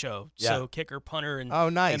on the show. Yeah. So kicker, punter, and,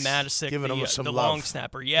 nice. and Matisic, Giving them some the love. long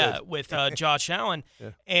snapper. Yeah, Good. with Josh Allen. Yeah.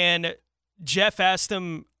 And Jeff asked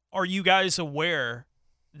him, are you guys aware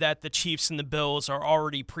that the Chiefs and the Bills are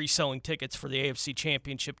already pre-selling tickets for the AFC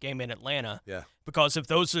Championship game in Atlanta? Yeah. Because if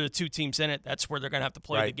those are the two teams in it, that's where they're going to have to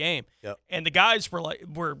play the game. Yep. And the guys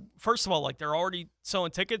were first of all, like, they're already selling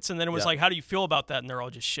tickets, and then it was like, how do you feel about that? And they're all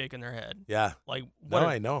just shaking their head. Yeah. Like,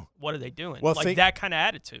 I know. What are they doing? Well, like that kind of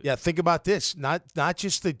attitude. Yeah, think about this. Not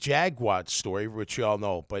just the Jaguars story, which you all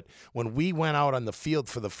know, but when we went out on the field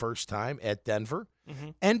for the first time at Denver,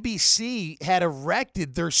 NBC had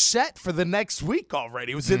erected their set for the next week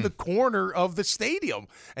already. It was in the corner of the stadium.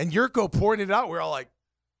 And Yurko pointed it out. We were all like,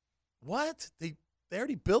 what? They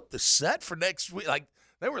already built the set for next week? Like,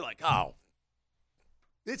 they were like, oh,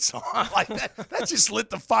 it's on. Like, that just lit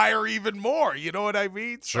the fire even more. You know what I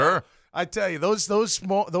mean? Sure. So, I tell you,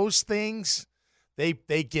 those things, they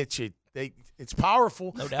get you. It's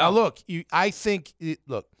powerful. No doubt. Now, look,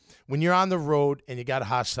 when you're on the road and you got a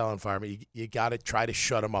hostile environment, you got to try to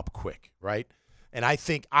shut them up quick, right? And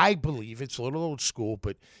I believe it's a little old school,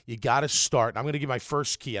 but you got to start. I'm going to give my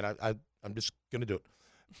first key, and I'm just going to do it.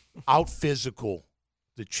 Out physical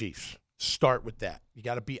the Chiefs. Start with that. You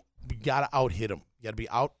got to out hit them. You got to be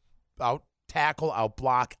out tackle, out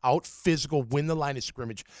block, out physical, win the line of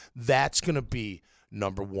scrimmage. That's going to be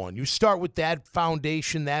number one. You start with that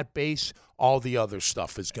foundation, that base, all the other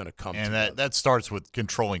stuff is going to come and together. that starts with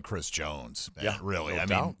controlling Chris Jones. Man, Yeah, really. no I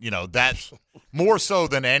doubt. mean, you know, that's more so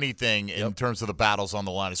than anything in terms of the battles on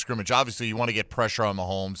the line of scrimmage. Obviously, you want to get pressure on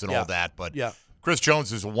Mahomes and all that, but Chris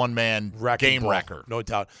Jones is a one-man game wrecker. No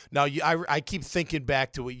doubt. Now, I keep thinking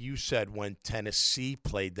back to what you said when Tennessee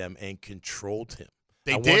played them and controlled him.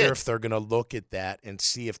 I wonder if they're going to look at that and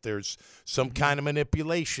see if there's some kind of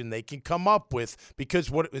manipulation they can come up with, because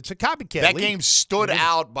it's a copycat That league. game stood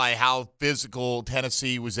out by how physical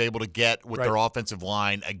Tennessee was able to get with their offensive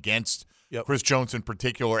line against Chris Jones in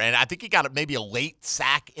particular. And I think he got maybe a late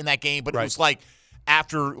sack in that game, but it was like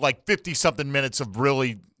after like 50-something minutes of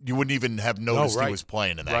really you wouldn't even have noticed he was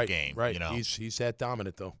playing in that game. Right. You know? He's that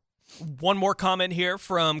dominant, though. One more comment here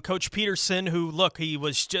from Coach Peterson, who, look, he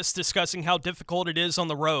was just discussing how difficult it is on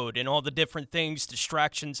the road and all the different things,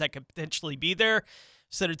 distractions that could potentially be there.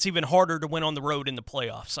 Said it's even harder to win on the road in the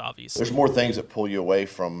playoffs, obviously. There's more things that pull you away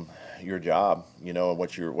from your job, you know, and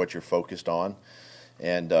what you're focused on.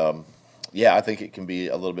 And, I think it can be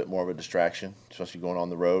a little bit more of a distraction, especially going on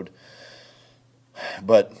the road.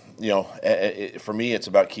 But, you know, for me, it's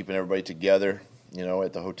about keeping everybody together, you know,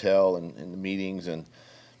 at the hotel and in the meetings and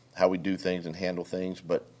how we do things and handle things.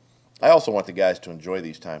 But I also want the guys to enjoy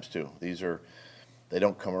these times too. They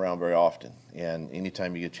don't come around very often. And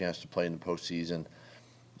anytime you get a chance to play in the postseason,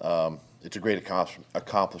 it's a great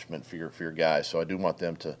accomplishment for your guys. So I do want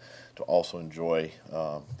them to also enjoy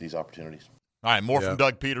these opportunities. All right, more from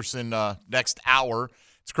Doug Peterson next hour.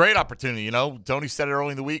 It's a great opportunity, you know. Tony said it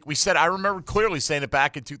early in the week. I remember clearly saying it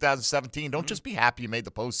back in 2017. Don't just be happy you made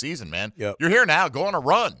the postseason, man. Yep. You're here now. Go on a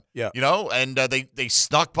run. Yeah. You know, and they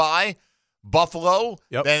snuck by Buffalo.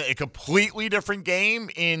 Yep. Then a completely different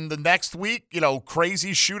game in the next week. You know,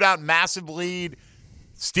 crazy shootout, massive lead.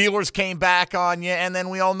 Steelers came back on you, and then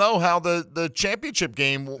we all know how the championship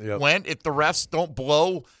game went. If the refs don't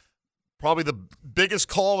blow probably the biggest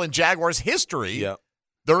call in Jaguars history,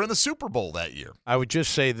 they're in the Super Bowl that year. I would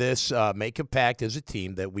just say this, make a pact as a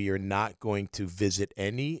team that we are not going to visit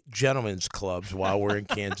any gentlemen's clubs while we're in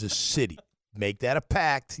Kansas City. make that a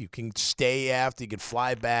pact. You can stay after. You can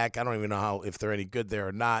fly back. I don't even know if they're any good there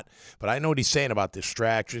or not. But I know what he's saying about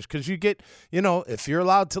distractions because you get, if you're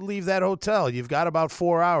allowed to leave that hotel, you've got about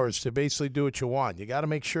 4 hours to basically do what you want. You got to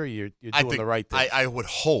make sure you're doing the right thing. I would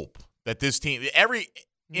hope that this team, every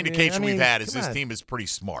indication we've had is this team is pretty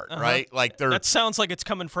smart, right? Like that sounds like it's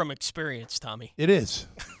coming from experience, Tommy. It is.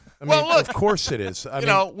 Of course it is.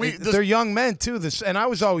 They're young men, too. And I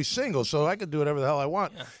was always single, so I could do whatever the hell I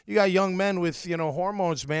want. Yeah. You got young men with,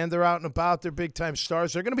 hormones, man. They're out and about. They're big-time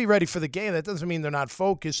stars. They're going to be ready for the game. That doesn't mean they're not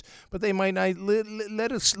focused, but they might not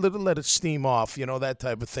let it steam off, that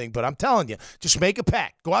type of thing. But I'm telling you, just make a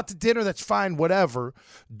pact. Go out to dinner. That's fine, whatever.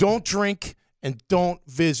 Don't drink and don't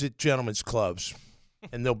visit gentlemen's clubs,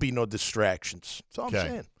 and there'll be no distractions. That's all I'm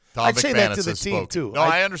saying. I'd say that to the team, too. No,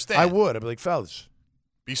 I understand. I would. I'd be like, fellas.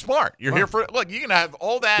 Be smart. You're here for – look, you can have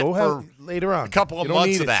all that for later on. A couple of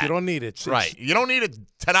months of that. You don't need it. Right. You don't need it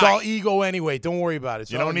tonight. It's all ego anyway. Don't worry about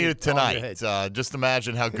it. You don't need it tonight. Just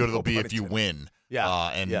imagine how good it'll be if you win.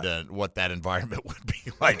 Yeah. What that environment would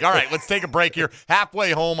be like. All right, let's take a break here.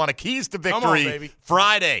 Halfway home on a Keys to Victory Come on, baby.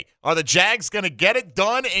 Friday. Are the Jags going to get it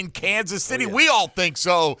done in Kansas City? We all think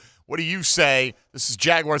so. What do you say? This is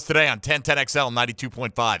Jaguars Today on 1010XL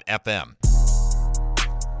 92.5 FM.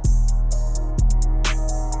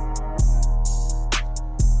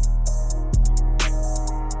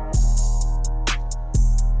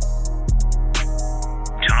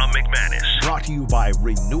 Brought to you by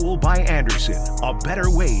Renewal by Anderson, a better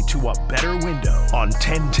way to a better window on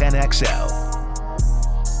 1010XL.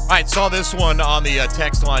 All right, saw this one on the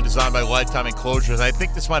text line designed by Lifetime Enclosures. I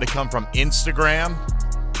think this might have come from Instagram,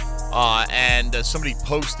 and somebody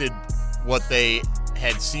posted what they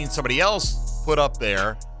had seen somebody else put up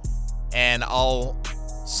there, and I'll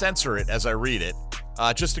censor it as I read it.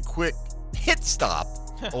 Just a quick pit stop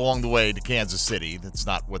along the way to Kansas City. That's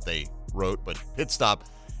not what they wrote, but pit stop.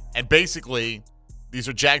 And basically, these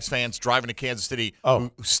are Jags fans driving to Kansas City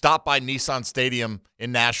who stopped by Nissan Stadium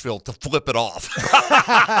in Nashville to flip it off. It's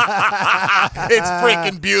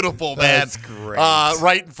freaking beautiful, man. That's great.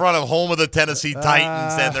 Right in front of home of the Tennessee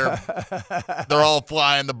Titans, and they're all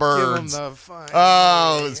flying the birds. Give them the fun.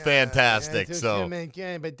 Oh, it was fantastic. So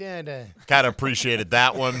kind of appreciated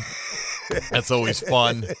that one. That's always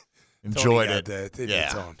fun. Enjoyed it.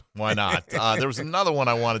 Yeah, why not? There was another one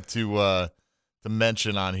I wanted to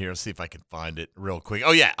mention on here. See if I can find it real quick.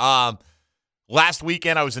 Oh, yeah. Last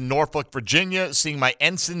weekend, I was in Norfolk, Virginia, seeing my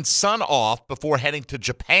ensign son off before heading to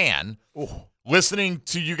Japan, listening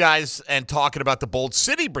to you guys and talking about the Bold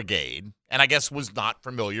City Brigade, and I guess was not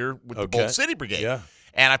familiar with the Bold City Brigade. Yeah.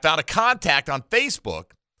 And I found a contact on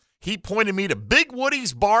Facebook. He pointed me to Big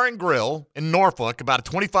Woody's Bar and Grill in Norfolk, about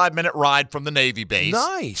a 25-minute ride from the Navy base.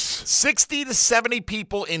 Nice. 60 to 70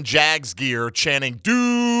 people in Jags gear chanting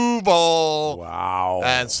Duval. Wow.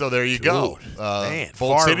 And so there you go. Man,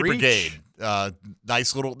 Bold far City reach. Brigade.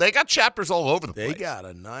 Nice little – they got chapters all over the place. They got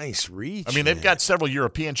a nice reach. I mean, they've got several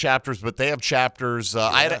European chapters, but they have chapters.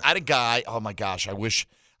 I had a guy – oh, my gosh, I wish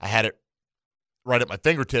I had it right at my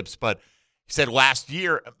fingertips, but – he said last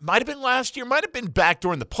year, might have been back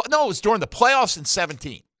during it was during the playoffs in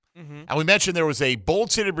 2017. Mm-hmm. And we mentioned there was a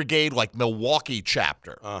Bold City Brigade, like Milwaukee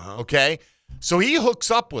chapter. Okay? So he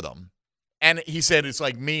hooks up with them, and he said it's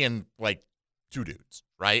like me and like two dudes,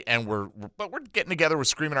 right? And we're getting together, we're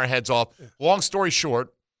screaming our heads off. Long story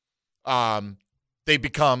short, they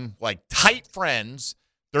become like tight friends.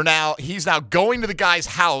 He's now going to the guy's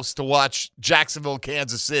house to watch Jacksonville,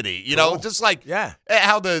 Kansas City. Just like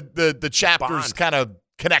how the chapters kind of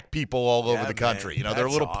connect people all over the country. Man, there are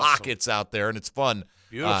little pockets out there, and it's fun.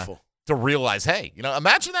 Beautiful. To realize, hey,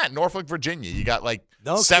 imagine that in Norfolk, Virginia. You got like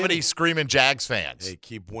 70 screaming Jags fans. Hey,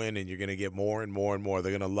 keep winning. You're going to get more and more and more.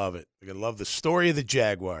 They're going to love it. They're going to love the story of the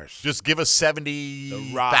Jaguars. Just give us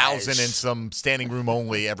 70,000 in some standing room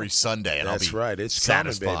only every Sunday, and That's I'll be right. It's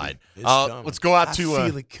satisfied. Coming, baby. It's coming. Let's go out to I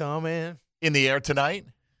feel it coming. In the Air tonight.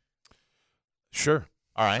 Sure.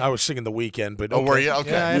 All right. I was singing The Weeknd, but were you?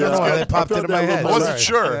 Okay. Yeah, I don't know why that popped into my head. I wasn't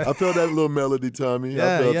sure. I felt that little melody, Tommy.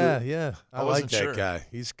 Yeah. I like that sure. guy.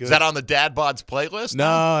 He's good. Is that on the Dad Bods playlist? No,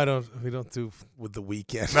 I don't. We don't do with The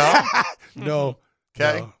Weeknd. No? No.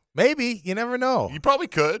 Okay. No. Maybe. You never know. You probably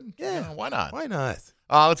could. Yeah. Why not? Why not?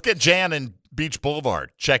 Let's get Jan and Beach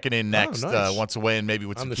Boulevard checking in next nice. once away and maybe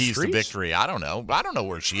with On some the keys streets? to victory. I don't know. I don't know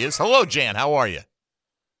where she is. Hello, Jan. How are you?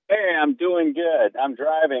 Hey, I'm doing good. I'm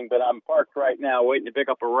driving, but I'm parked right now waiting to pick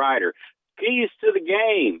up a rider. Keys to the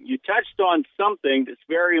game. You touched on something that's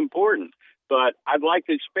very important, but I'd like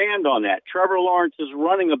to expand on that. Trevor Lawrence's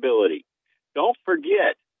running ability. Don't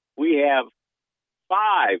forget, we have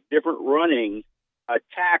 5 different running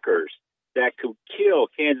attackers that could kill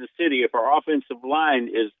Kansas City if our offensive line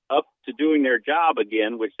is up to doing their job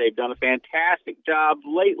again, which they've done a fantastic job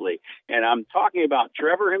lately. And I'm talking about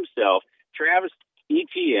Trevor himself, Travis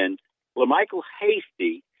Etienne, LaMichael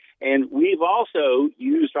Hasty, and we've also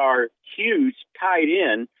used our huge tight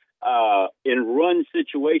end in run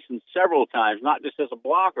situations several times, not just as a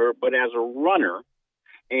blocker, but as a runner.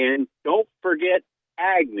 And don't forget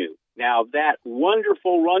Agnew. Now, that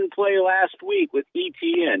wonderful run play last week with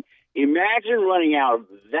Etienne, imagine running out of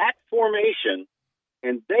that formation,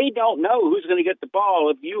 and they don't know who's going to get the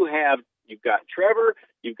ball if you've got Trevor,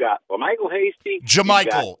 you've got LaMichael Hasty.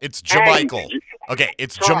 Jamichael. It's Jamichael. Okay,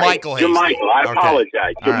 it's Jamichael Hasty. Jamichael, I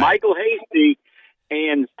apologize. All right. Jamichael Hasty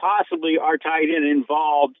and possibly our tight end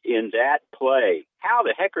involved in that play. How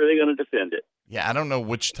the heck are they going to defend it? Yeah, I don't know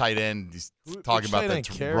which tight end he's talking about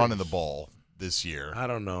that's running the ball this year. I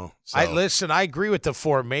don't know. So. I agree with the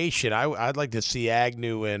formation. I'd like to see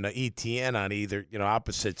Agnew and Etienne on either,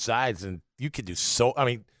 opposite sides, and you could do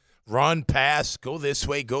run, pass, go this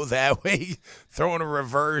way, go that way, throw in a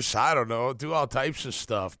reverse. I don't know, do all types of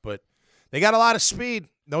stuff. But they got a lot of speed,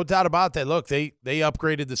 no doubt about that. Look, they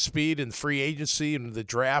upgraded the speed in free agency and the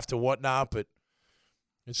draft and whatnot, but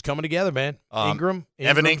it's coming together, man. Evan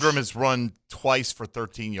Ingram has run twice for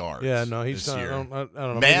 13 yards. Yeah, no, he's this not. year. I don't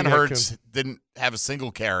know. Manhurts didn't have a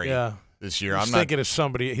single carry this year. I'm thinking of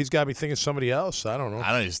somebody. He's got to be thinking of somebody else. I don't know.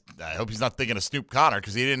 I hope he's not thinking of Snoop Connor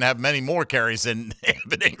because he didn't have many more carries than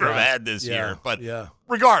Evan Ingram had this year. But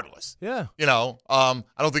regardless, I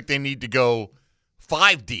don't think they need to go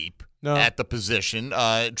 5 deep at the position.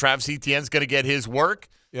 Travis Etienne's going to get his work.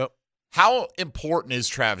 Yep. How important is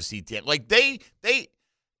Travis Etienne? Like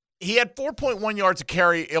he had 4.1 yards a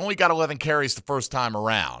carry. He only got 11 carries the first time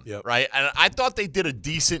around, right? And I thought they did a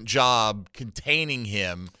decent job containing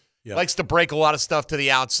him. Yep. Likes to break a lot of stuff to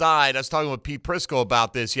the outside. I was talking with Pete Prisco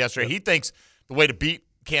about this yesterday. He thinks the way to beat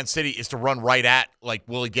Kansas City is to run right at like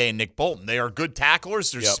Willie Gay and Nick Bolton. They are good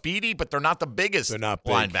tacklers. They're speedy, but they're not the biggest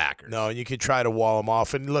linebackers. No, and you can try to wall them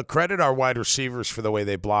off. And look, credit our wide receivers for the way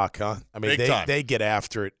they block, huh? I mean, they get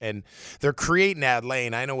after it, and they're creating that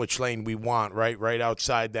lane. I know which lane we want, right? Right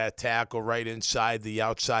outside that tackle, right inside the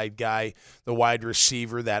outside guy, the wide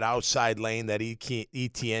receiver, that outside lane that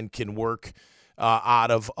Etienne can work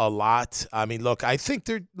out of a lot. I mean, look, I think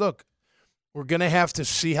we're going to have to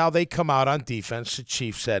see how they come out on defense, the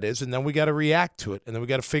Chiefs, that is, and then we got to react to it, and then we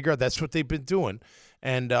got to figure out that's what they've been doing,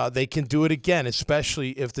 and they can do it again, especially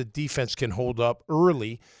if the defense can hold up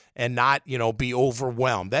early and not, be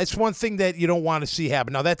overwhelmed. That's one thing that you don't want to see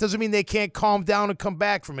happen. Now, that doesn't mean they can't calm down and come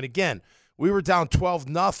back from it. Again, we were down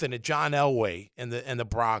 12-0 at John Elway and the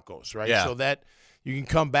Broncos, right? Yeah. So that you can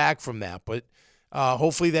come back from that, but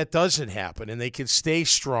hopefully that doesn't happen, and they can stay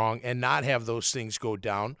strong and not have those things go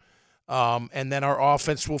down. And then our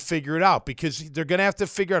offense will figure it out because they're going to have to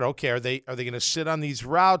figure out, okay, are they going to sit on these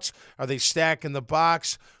routes? Are they stacking the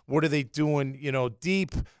box? What are they doing,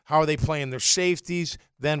 deep? How are they playing their safeties?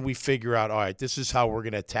 Then we figure out, all right, this is how we're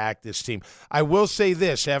going to attack this team. I will say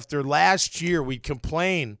this. After last year, we'd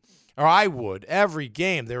complain, or I would, every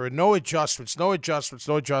game. There were no adjustments. I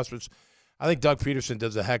think Doug Peterson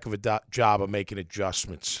does a heck of a job of making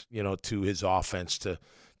adjustments, to his offense to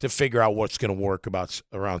figure out what's going to work against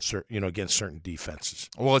certain defenses.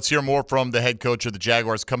 Well, let's hear more from the head coach of the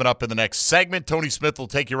Jaguars coming up in the next segment. Tony Smith will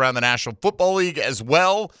take you around the National Football League as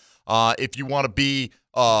well. If you want to be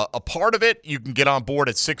a part of it, you can get on board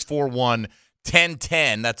at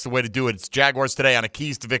 641-1010. That's the way to do it. It's Jaguars Today on a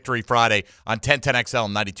Keys to Victory Friday on 1010XL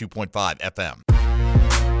and 92.5 FM.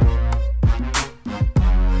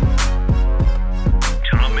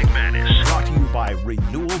 By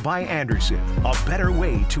Renewal by Anderson, a better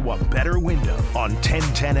way to a better window on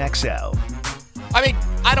 1010XL. I mean,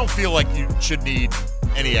 I don't feel like you should need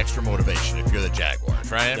any extra motivation if you're the Jaguars,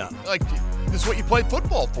 right? No. Like, this is what you play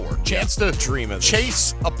football for. Chance to dream of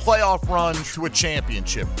chase a playoff run to a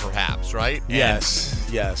championship, perhaps, right? Yes.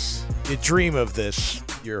 You dream of this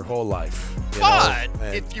your whole life. But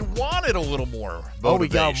if you wanted a little more motivation. We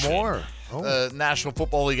got more. The National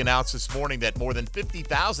Football League announced this morning that more than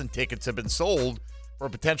 50,000 tickets have been sold for a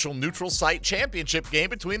potential neutral site championship game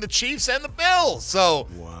between the Chiefs and the Bills. So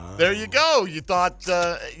there you go. You thought,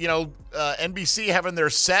 NBC having their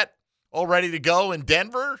set all ready to go in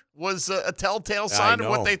Denver was a telltale sign of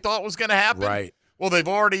what they thought was going to happen. Right. Well, they've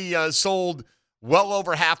already sold well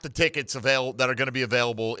over half the tickets available that are going to be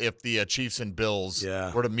available if the Chiefs and Bills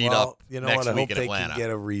were to meet up next week in Atlanta. They can get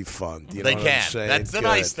a refund. They can. That's the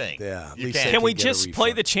nice thing. Yeah. Can we just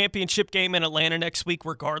play the championship game in Atlanta next week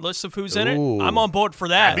regardless of who's in it? I'm on board for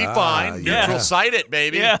that. That'd be fine. Neutral site it,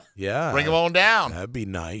 baby. Yeah. Bring them on down. That'd be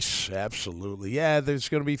nice. Absolutely. Yeah, there's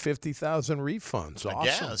going to be 50,000 refunds. Awesome. I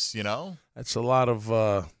guess, That's a lot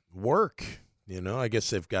of work. I guess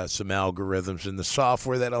they've got some algorithms in the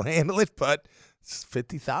software that'll handle it, but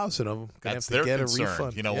 50,000 of them That's have to their get concern. a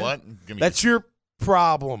refund. You know what? That's your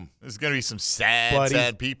problem. There's going to be some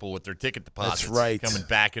sad people with their ticket deposits coming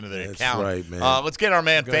back into their account. That's right, man. Let's get our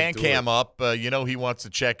man Fan Cam up. He wants to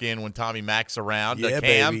check in when Tommy Mac's around. Yeah,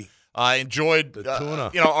 Cam, baby. Enjoyed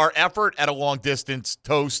our effort at a long-distance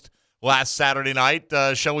toast last Saturday night.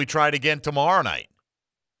 Shall we try it again tomorrow night?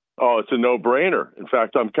 Oh, it's a no-brainer. In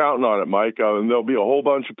fact, I'm counting on it, Mike. And there'll be a whole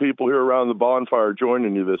bunch of people here around the bonfire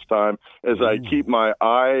joining you this time as I keep my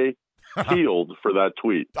eye peeled for that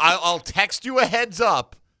tweet. I'll text you a heads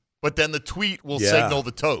up, but then the tweet will signal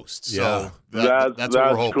the toast. So that's what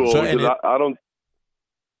we're hoping. Cool. I don't.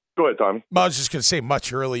 Go ahead, Tommy. I was just going to say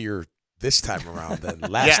much earlier this time around than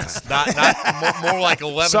last time. not more like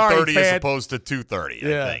 11:30 as opposed to 2:30.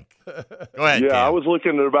 I think. Go ahead. Yeah, Cam. I was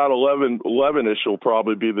looking at about 11-ish will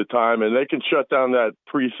probably be the time, and they can shut down that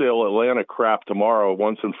pre-sale Atlanta crap tomorrow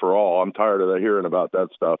once and for all. I'm tired of hearing about that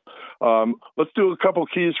stuff. Let's do a couple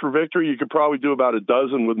keys for victory. You could probably do about a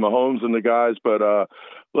dozen with Mahomes and the guys, but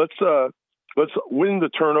let's win the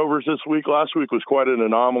turnovers this week. Last week was quite an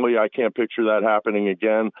anomaly. I can't picture that happening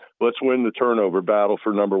again. Let's win the turnover battle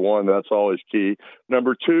for number one. That's always key.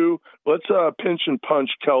 Number two, let's pinch and punch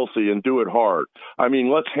Kelsey and do it hard. I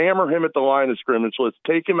mean, let's hammer him at the line of scrimmage. Let's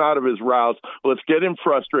take him out of his routes. Let's get him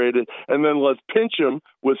frustrated, and then let's pinch him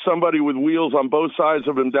with somebody with wheels on both sides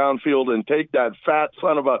of him downfield and take that fat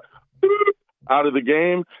son of a out of the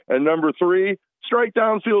game. And number three, strike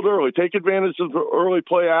downfield early. Take advantage of the early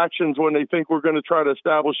play actions when they think we're going to try to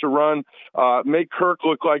establish a run. Make Kirk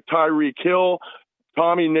look like Tyreek Hill.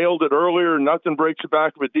 Tommy nailed it earlier. Nothing breaks the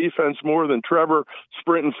back of a defense more than Trevor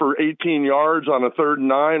sprinting for 18 yards on a 3rd and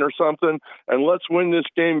 9 or something. And let's win this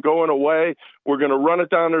game going away. We're going to run it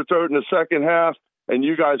down their throat in the second half. And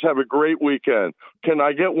you guys have a great weekend. Can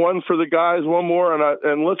I get one for the guys? One more,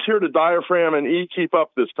 and let's hear the diaphragm and E keep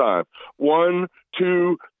up this time. 1,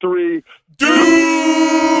 2, 3. Duval!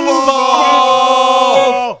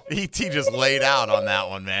 E.T. just laid out on that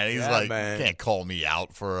one, man. He's can't call me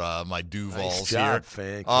out for my Duvals nice job,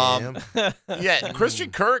 here. Fan Cam.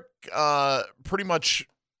 Christian Kirk pretty much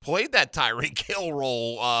played that Tyreek Hill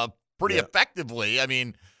role pretty effectively. I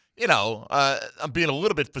mean, I'm being a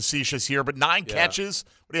little bit facetious here, but 9 catches.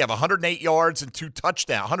 What do you have, 108 yards and 2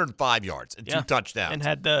 touchdowns, 105 yards and 2 touchdowns. And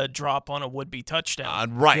had the drop on a would-be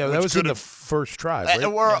touchdown. Right. Yeah, that was in the first drive, right?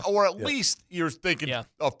 Or at least you're thinking a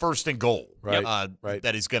 1st and goal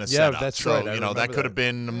that he's going to set up. That's so, right. that could have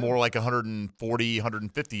been more like a 140,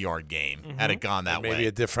 150-yard game had it gone that way. Maybe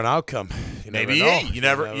a different outcome.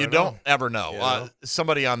 You don't ever know.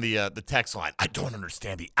 Somebody on the text line, I don't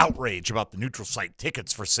understand the outrage about the neutral site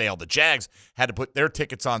tickets for sale. The Jags had to put their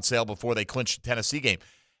tickets on sale before they clinched the Tennessee game.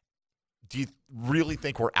 Do you really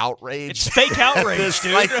think we're outraged? It's fake outrage,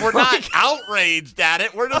 dude. Like, we're not outraged at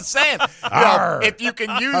it. We're just saying, if you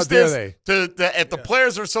can use this if the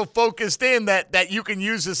players are so focused in that you can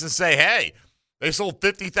use this and say, hey, they sold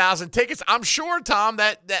 50,000 tickets. I'm sure, Tom,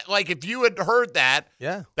 that like if you had heard that,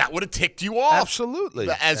 that would have ticked you off. Absolutely.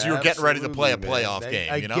 As you're getting ready to play a playoff game.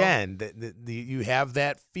 Again, you have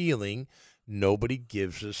that feeling. Nobody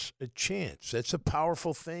gives us a chance. That's a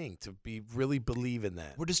powerful thing to really believe in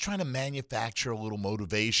that. We're just trying to manufacture a little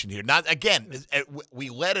motivation here. Not again, we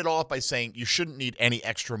let it off by saying you shouldn't need any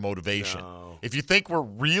extra motivation. No. If you think we're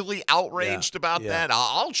really outraged about that,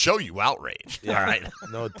 I'll show you outraged. Yeah. All right,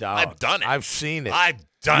 no doubt. I've done it. I've seen it. I've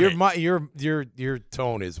done it. Your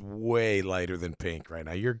tone is way lighter than pink right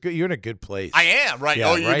now. You're good. You're in a good place. I am right.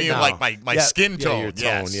 Yeah, you right mean now. like my skin tone? Your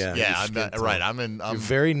tone. I'm right. I'm you're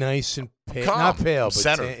very nice and pale. Calm. Not pale, but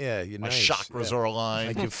center. You're my nice. chakras are aligned.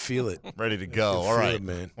 I can feel it. Ready to go. All right,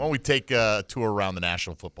 man. Why don't we take a tour around the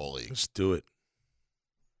National Football League? Let's do it.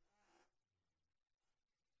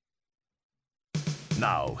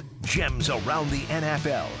 Now, gems around the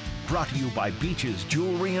NFL. Brought to you by Beach's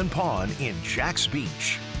Jewelry and Pawn in Jax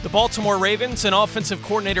Beach. The Baltimore Ravens and offensive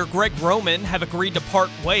coordinator Greg Roman have agreed to part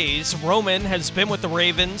ways. Roman has been with the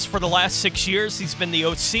Ravens for the last 6 years. He's been the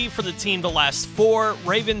OC for the team the last 4.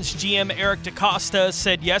 Ravens GM Eric DeCosta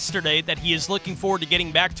said yesterday that he is looking forward to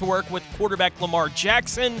getting back to work with quarterback Lamar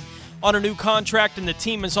Jackson on a new contract, and the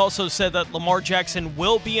team has also said that Lamar Jackson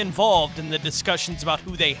will be involved in the discussions about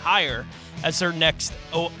who they hire as their next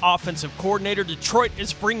offensive coordinator. Detroit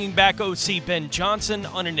is bringing back OC Ben Johnson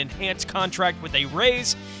on an enhanced contract with a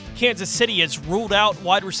raise. Kansas City has ruled out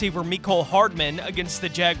wide receiver Mecole Hardman against the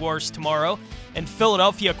Jaguars tomorrow. And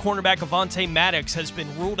Philadelphia cornerback Avonte Maddox has been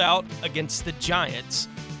ruled out against the Giants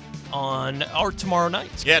tomorrow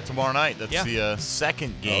night. Yeah, tomorrow night. That's the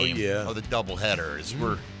second game of the doubleheader as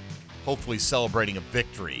we're hopefully celebrating a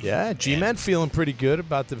victory. Yeah, G-Men feeling pretty good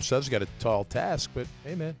about themselves. Got a tall task, but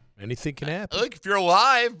hey, man, anything can happen. Look, if you're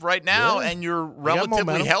alive right now and you're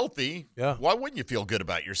relatively healthy, why wouldn't you feel good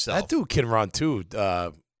about yourself? That dude can run too.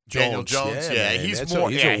 Daniel Jones, he's more.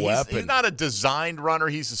 He's a weapon. He's not a designed runner.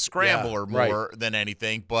 He's a scrambler more than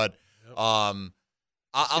anything. But I'll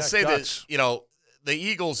say that the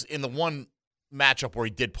Eagles in the one matchup where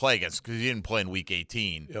he did play against, because he didn't play in Week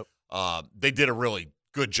 18. They did a really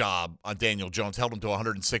good job on Daniel Jones. Held him to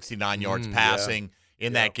 169 yards passing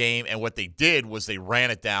in that game. And what they did was they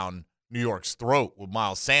ran it down New York's throat with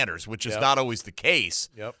Miles Sanders, which is not always the case.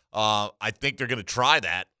 I think they're going to try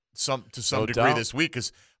that to some degree this week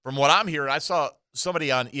because. From what I'm hearing, I saw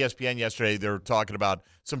somebody on ESPN yesterday. They were talking about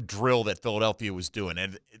some drill that Philadelphia was doing,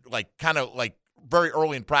 and kind of very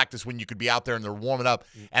early in practice when you could be out there and they're warming up,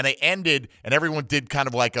 and they ended, and everyone did kind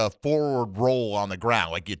of like a forward roll on the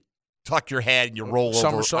ground, like you tuck your head and you roll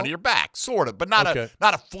over onto your back, sort of, but not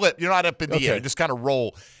a flip. You're not up in the air, you just kind of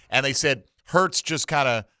roll. And they said Hurts just kind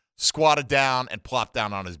of squatted down and plopped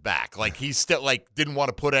down on his back, like he still didn't want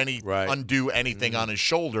to put undo anything on his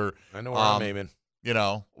shoulder. I know where I'm aiming.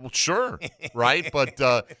 Well, sure, right? But,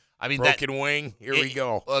 I mean, broken wing, here we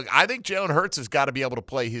go. Look, I think Jalen Hurts has got to be able to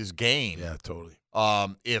play his game. Yeah, totally.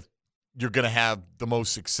 If you're going to have the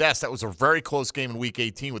most success. That was a very close game in Week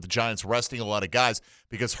 18 with the Giants resting a lot of guys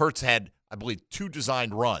because Hurts had, I believe, 2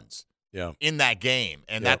 designed runs in that game,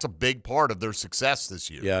 and that's a big part of their success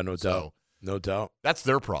this year. Yeah, no doubt. No doubt. That's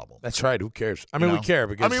their problem. That's right. Who cares? I mean, we care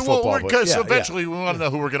because because eventually we want to know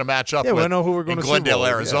who we're going to match up with. We want to know who we're going to in Glendale,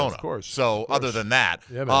 Arizona. Yeah, of course. So other than that,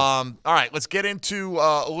 all right, let's get into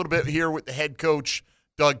a little bit here with the head coach,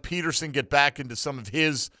 Doug Peterson, get back into some of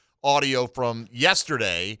his audio from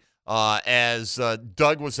yesterday as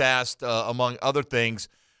Doug was asked, among other things,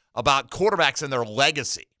 about quarterbacks and their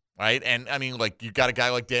legacy. Right? And, I mean, you got a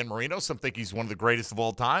guy like Dan Marino. Some think he's one of the greatest of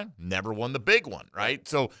all time. Never won the big one, right?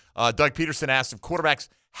 So Doug Peterson asked if quarterbacks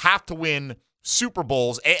have to win Super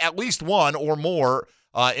Bowls, at least one or more,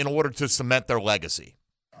 in order to cement their legacy.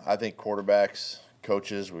 I think quarterbacks,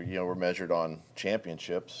 coaches, we're measured on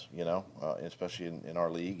championships, especially in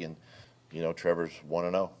our league. And, Trevor's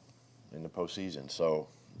 1-0 in the postseason. So,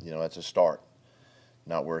 that's a start.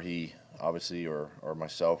 Not where he obviously or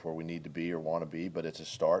myself where we need to be or want to be, but it's a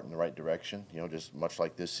start in the right direction, just much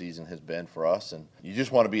like this season has been for us. And you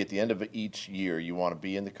just want to be at the end of each year, you want to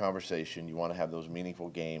be in the conversation, you want to have those meaningful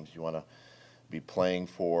games, you want to be playing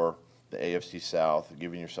for the AFC South,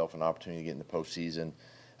 giving yourself an opportunity to get in the postseason,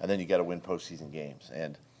 and then you got to win postseason games.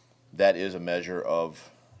 And that is a measure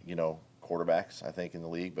of, quarterbacks, I think, in the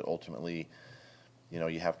league, but ultimately,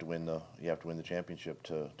 you have to win the championship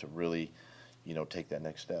to really, take that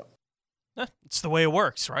next step. It's the way it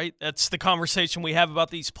works, right? That's the conversation we have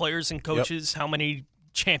about these players and coaches. How many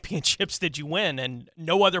championships did you win? And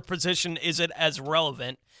no other position is it as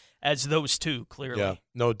relevant as those two, clearly. Yeah,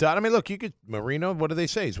 no doubt. I mean, look, Marino, what do they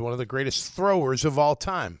say? He's one of the greatest throwers of all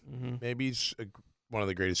time. Mm-hmm. Maybe he's one of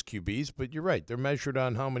the greatest QBs, but you're right. They're measured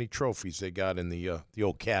on how many trophies they got in the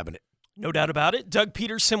old cabinet. No doubt about it. Doug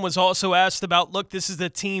Peterson was also asked about, look, this is the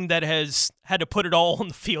team that has had to put it all on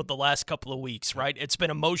the field the last couple of weeks, right? It's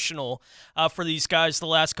been emotional for these guys the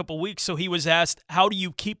last couple of weeks. So he was asked, how do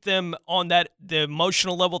you keep them on the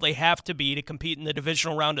emotional level they have to be to compete in the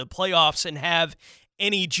divisional round of the playoffs and have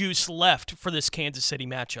any juice left for this Kansas City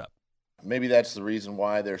matchup? Maybe that's the reason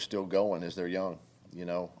why they're still going is they're young.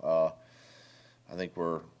 I think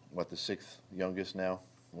we're, the 6th youngest now?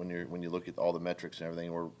 When you look at all the metrics and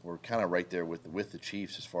everything, we're kind of right there with the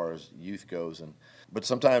Chiefs as far as youth goes, but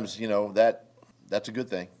sometimes that's a good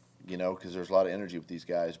thing, because there's a lot of energy with these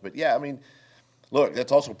guys. But yeah, I mean, look,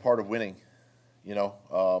 that's also part of winning.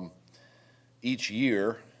 Each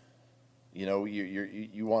year,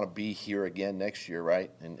 you want to be here again next year,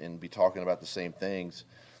 right? And be talking about the same things,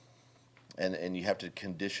 and you have to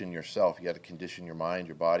condition yourself. You have to condition your mind,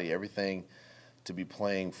 your body, everything. To be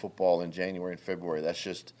playing football in January and February,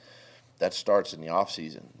 that starts in the off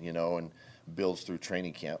season, and builds through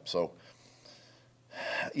training camp. So,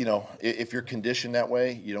 if you're conditioned that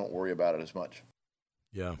way, you don't worry about it as much.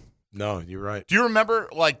 Yeah, no, you're right. Do you remember,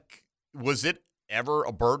 was it ever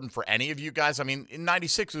a burden for any of you guys? I mean, in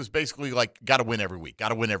 '96, it was basically got to win every week, got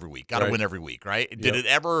to win every week, got to win every week, right? Did it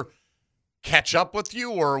ever catch up with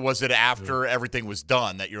you, or was it after everything was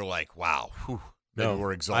done that you're like, wow, whew, no,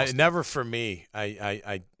 we're exhausted? Never for me.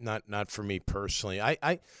 I not for me personally.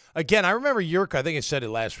 I remember Yurko. I think I said it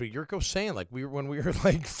last week. Yurko saying like when we were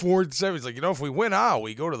like 4-7, he's like, if we win out,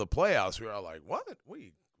 we go to the playoffs. We were all like, what?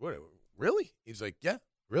 What? Really? He's like, yeah,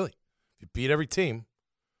 really. You beat every team.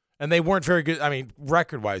 And they weren't very good. I mean,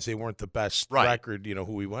 record-wise, they weren't the best record, who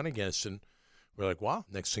we went against. And we're like, wow,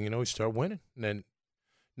 next thing you know, we start winning. And then,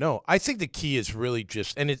 no, I think the key is really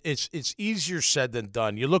just, and it's easier said than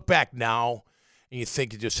done. You look back now, and you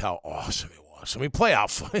think of just how awesome it was. I mean,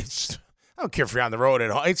 playoff, I don't care if you're on the road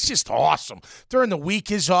at home. It's just awesome. During the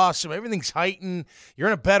week is awesome. Everything's heightened. You're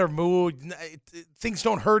in a better mood. Things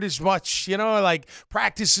don't hurt as much. Like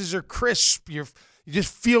practices are crisp. You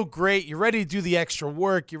just feel great. You're ready to do the extra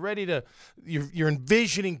work. You're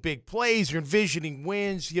envisioning big plays. You're envisioning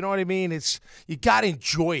wins. You know what I mean? You got to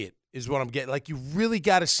enjoy it is what I'm getting. Like, you really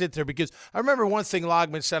got to sit there, because I remember one thing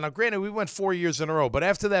Logman said. Now, granted, we went 4 years in a row, but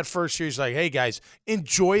after that first year, he's like, hey, guys,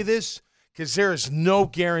 enjoy this, because there is no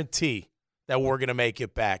guarantee that we're going to make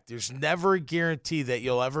it back. There's never a guarantee that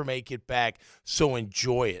you'll ever make it back, so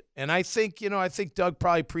enjoy it. And I think Doug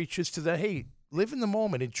probably preaches to that, hey, live in the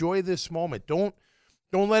moment. Enjoy this moment. Don't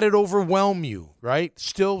let it overwhelm you, right?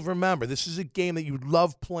 Still remember, this is a game that you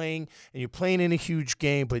love playing, and you're playing in a huge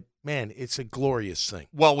game, but, man, it's a glorious thing.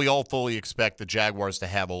 Well, we all fully expect the Jaguars to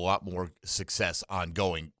have a lot more success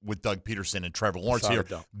ongoing with Doug Peterson and Trevor Lawrence here.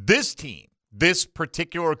 This team, this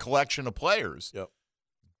particular collection of players,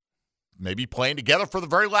 maybe playing together for the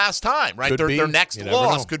very last time, right? Their next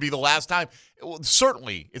loss could be the last time.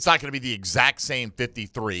 Certainly, it's not going to be the exact same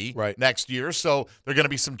 53 next year, so there are going to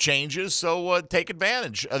be some changes. So take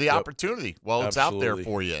advantage of the opportunity while it's out there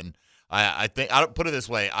for you. And I think, I don't put it this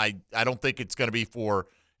way, I don't think it's going to be for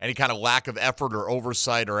any kind of lack of effort or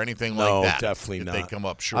oversight or anything like that. No, definitely not. They come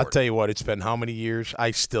up short. I'll tell you what, it's been how many years? I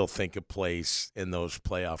still think of plays in those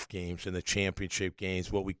playoff games, in the championship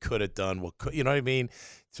games, what we could have done, you know what I mean?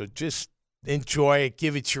 So just enjoy it,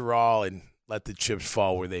 give it your all, and let the chips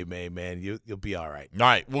fall where they may, man. You'll be all right. All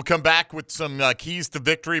right, we'll come back with some keys to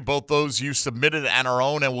victory, both those you submitted and our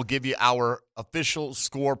own, and we'll give you our official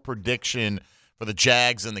score prediction for the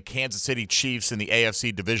Jags and the Kansas City Chiefs in the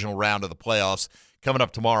AFC divisional round of the playoffs coming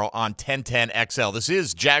up tomorrow on 1010XL. This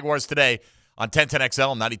is Jaguars Today on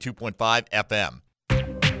 1010XL and 92.5 FM.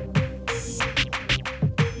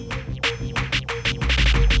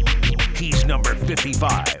 He's number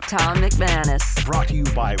 55. Tom McManus. Brought to you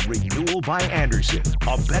by Renewal by Anderson.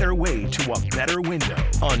 A better way to a better window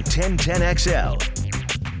on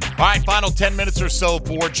 1010XL. All right, final 10 minutes or so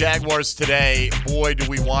for Jaguars Today. Boy, do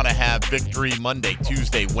we want to have victory Monday,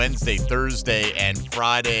 Tuesday, Wednesday, Thursday, and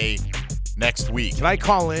Friday next week. Can I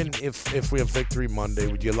call in if we have victory Monday?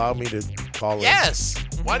 Would you allow me to call in? Yes.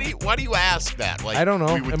 Why do you ask that? I don't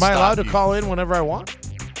know. Am I allowed to call in whenever I want?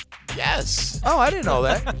 Yes. Oh, I didn't know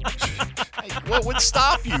that. What would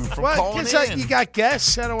stop you from calling in? You got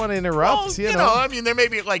guests. I don't want to interrupt. Well, you know, I mean, there may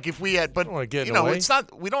be if we had, but it's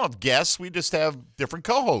not. We don't have guests. We just have different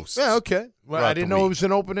co-hosts. Yeah, okay. Well, I didn't know it was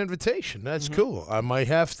an open invitation. That's cool. I might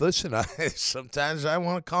have to listen. Sometimes I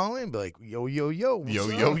want to call in, be like, yo. I ain't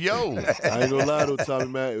gonna lie though, Tommy,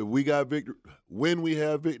 man. If we got victory, when we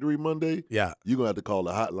have victory Monday, you're gonna have to call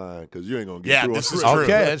the hotline because you ain't gonna get through. This is true.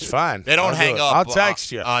 Okay, that's fine. They don't hang up. I'll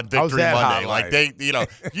text you on victory Monday. Like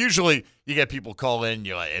usually you get people call in.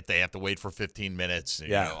 If they have to wait for 15 minutes.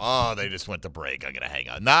 They just went to break. I'm gonna hang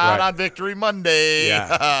on. Not on victory Monday.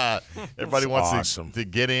 Yeah. Everybody wants to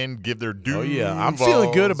get in, give their due. Oh yeah, I'm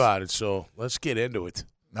feeling good about it. So let's get into it.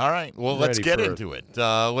 All right. Well, let's get into it.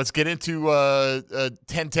 Let's get into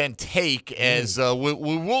 10-10 take as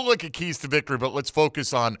we'll look at keys to victory, but let's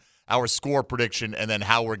focus on our score prediction and then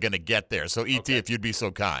how we're going to get there. So, ET, if you'd be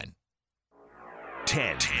so kind.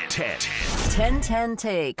 10-10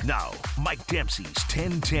 take. Now, Mike Dempsey's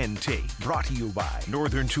 10-10 take, brought to you by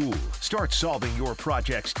Northern Tool. Start solving your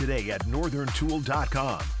projects today at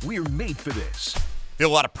northerntool.com. We're made for this. Feel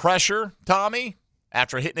a lot of pressure, Tommy,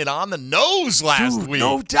 after hitting it on the nose last week.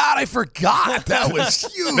 No doubt, I forgot. That was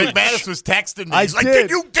huge. McManus was texting me. He's like,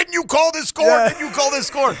 didn't you call this score? Yeah. Didn't you call this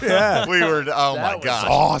score? Yeah. We were, my gosh.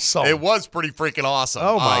 Awesome. It was pretty freaking awesome.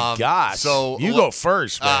 Oh, my gosh. So you go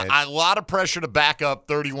first, man. A lot of pressure to back up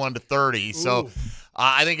 31-30. So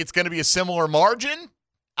I think it's going to be a similar margin.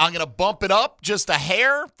 I'm going to bump it up just a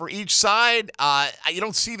hair for each side. You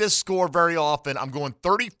don't see this score very often. I'm going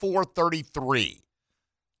 34-33.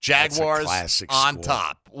 Jaguars on score.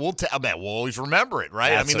 top. We'll always remember it, right?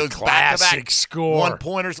 That's those back-to-back score.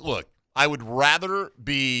 One-pointers. Look, I would rather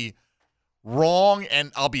be wrong,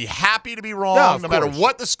 and I'll be happy to be wrong no matter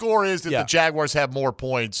what the score is, that the Jaguars have more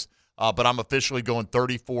points but I'm officially going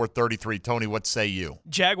 34-33. Tony, what say you?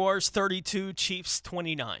 Jaguars 32, Chiefs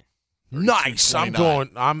 29. Nice. I'm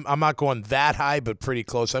not going that high, but pretty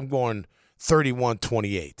close. I'm going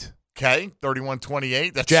 31-28. Okay,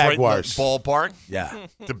 31-28. That's Jaguars. Right in the ballpark. Yeah.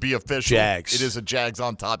 To be official. Jags. It is a Jags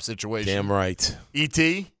on top situation. Damn right.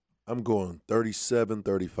 E.T.? I'm going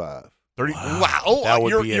 37-35. 30. Wow. Oh, that would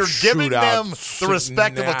you're be a giving shootout. them the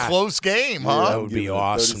respect of a close game, huh? That would be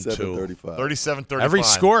awesome, too. 37-35. Every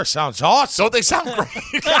score sounds awesome. Don't they sound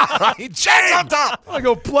great? All right. Jags on top. I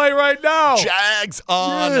go play right now. Jags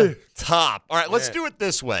on top. All right, let's do it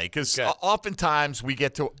this way because oftentimes we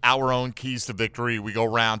get to our own keys to victory. We go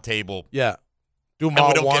round table. Yeah. Do them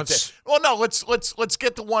all once. Well, no, let's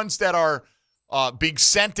get the ones that are being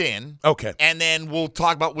sent in. Okay. And then we'll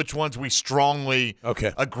talk about which ones we strongly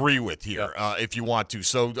agree with here if you want to.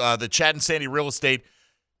 So the Chad and Sandy Real Estate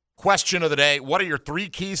question of the day, what are your 3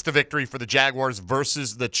 keys to victory for the Jaguars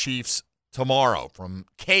versus the Chiefs tomorrow? From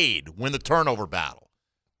Cade, win the turnover battle.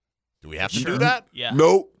 Do we have to do that? Yeah.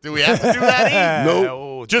 Nope. Do we have to do that?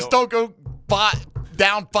 Nope. Just don't go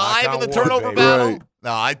down 5 in the turnover battle? Right.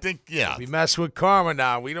 No, I think, We mess with karma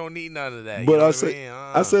now. We don't need none of that. But I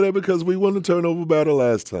I said that because we won the turnover battle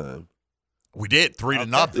last time. We did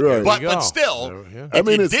 3-0. Right. But still, if I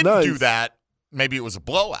mean, you it's didn't nice. do that, maybe it was a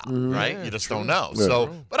blowout, right? You just don't know. Yeah.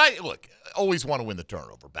 So, but I always want to win the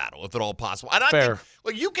turnover battle if at all possible. And I Fair.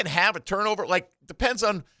 think, you can have a turnover. Depends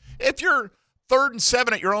on if you're 3rd and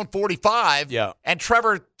 7 at your own 45. Yeah. And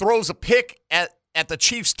Trevor throws a pick at the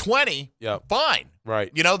Chiefs 20. Yeah. Fine.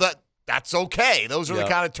 Right. That's okay. Those are the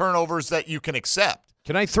kind of turnovers that you can accept.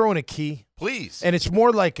 Can I throw in a key? Please. And it's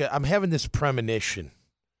more like I'm having this premonition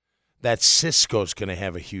that Cisco's going to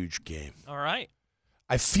have a huge game. All right.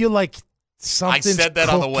 I feel like something's I said that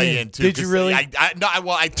on the way cooking. in, too. Did you really? I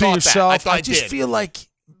thought to yourself? that. I thought I just did. feel like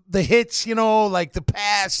the hits, like the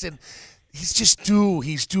pass, and he's just due.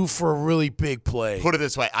 He's due for a really big play. Put it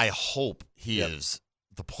this way. I hope he is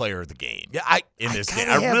the player of the game. Yeah, in this game.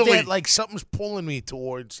 I really that, like something's pulling me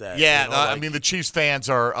towards that. Yeah, I mean the Chiefs fans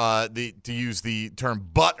are to use the term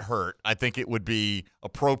butthurt. I think it would be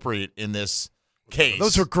appropriate in this case.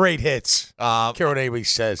 Those were great hits. Care what anybody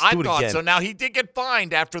says. Do I it thought again. so. Now he did get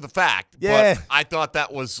fined after the fact. Yeah, but I thought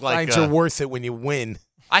that was like fines are worth it when you win.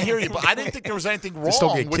 I hear you, but I didn't think there was anything wrong Just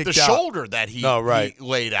don't get with the kicked out. shoulder that he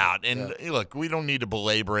laid out. And Yeah. look, we don't need to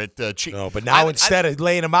belabor it. No, but now instead of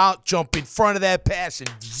laying him out, jump in front of that pass and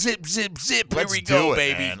zip, zip, zip. Let's Here we do go, it,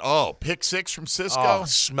 baby. man. Oh, pick 6 from Cisco. Oh,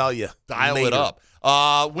 smell you. Dial it Later.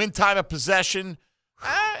 up. Win time of possession.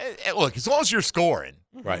 Look, as long as you're scoring,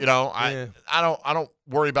 Right. I don't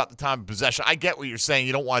worry about the time of possession. I get what you're saying.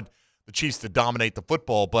 You don't want the Chiefs to dominate the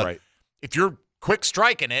football, but if you're quick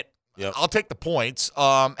striking it, I'll take the points.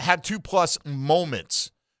 Had 2+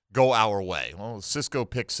 moments go our way. Well, Cisco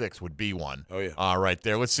pick 6 would be one. Oh, yeah. Right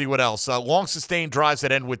there. Let's see what else. Long sustained drives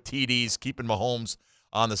that end with TDs, keeping Mahomes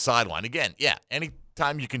on the sideline. Again,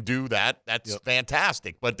 anytime you can do that, that's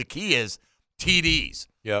fantastic. But the key is TDs.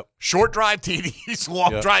 Yep. Short drive TDs,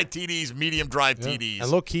 long drive TDs, medium drive TDs.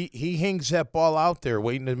 And look, he hangs that ball out there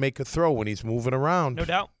waiting to make a throw when he's moving around. No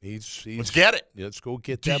doubt. He's Let's get it. Let's go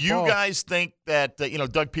get Do that you ball. guys think that,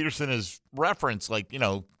 Doug Peterson has referenced,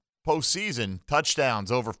 postseason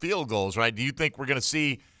touchdowns over field goals, right? Do you think we're going to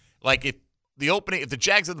see, if the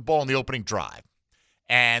Jags have the ball in the opening drive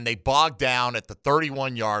and they bog down at the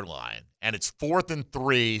 31-yard line and it's 4th and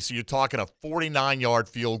 3, so you're talking a 49-yard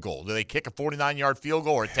field goal. Do they kick a 49-yard field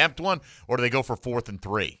goal or attempt one, or do they go for 4th and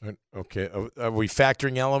 3? Okay. Are we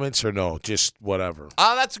factoring elements or no? Just whatever.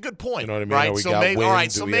 That's a good point. You know what I mean? Right? We So got maybe, wind, all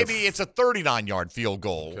right. do So we maybe have- it's a 39-yard field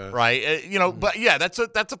goal, right? But yeah, that's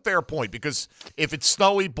a fair point because if it's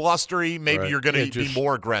snowy, blustery, maybe you're going to be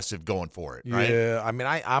more aggressive going for it, right? Yeah. I mean,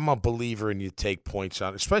 I'm a believer in you take points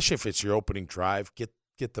on, especially if it's your opening drive.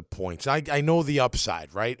 Get the points. I know the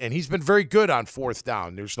upside, right? And he's been very good on 4th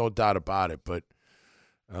down. There's no doubt about it. But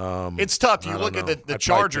it's tough. You I look don't at know. the I'd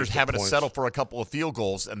Chargers probably take the having to points. settle for a couple of field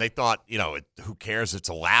goals, and they thought, who cares? It's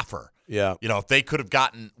a laugher. Yeah. If they could have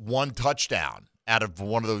gotten one touchdown out of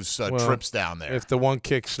one of those Well, trips down there. If the one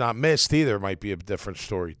kick's not missed either, it might be a different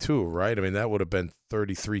story too, right? I mean, that would have been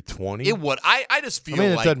 33-20. It would. I just feel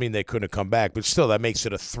it like doesn't mean they couldn't have come back, but still, that makes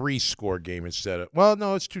it a 3-score game instead of. Well,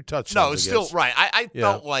 no, it's 2 touchdowns. No, it's I still guess. right. I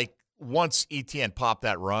felt like once Etienne popped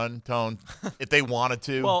that run, Tone, if they wanted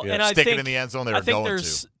to and I stick think, it in the end zone, they were I think going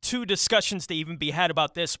there's to. 2 discussions to even be had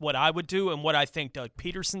about this, what I would do and what I think Doug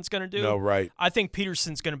Peterson's going to do. No, right. I think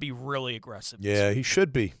Peterson's going to be really aggressive. Yeah, he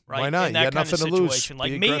should be. Right? Why not? In You that got kind nothing of to lose. situation.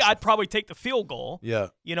 Like Be me, aggressive. I'd probably take the field goal. Yeah.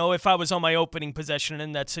 If I was on my opening possession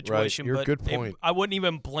in that situation. You're a but good point. I wouldn't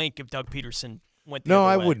even blink if Doug Peterson went the No, other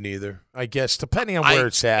I way. wouldn't either. I guess depending on where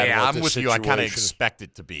it's at. Yeah, what I'm the with you. I kind of situation- expect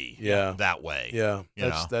it to be that way. Yeah, you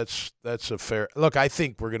know? that's a fair look. I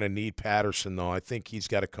think we're going to need Patterson though. I think he's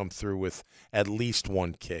got to come through with at least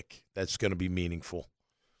one kick. That's going to be meaningful.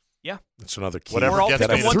 Yeah, that's another key. Whatever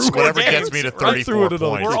gets me to 34 points.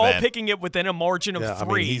 We're all man. picking it within a margin of 3. I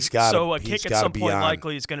mean, he's gotta, so a he's kick at gotta some be point on.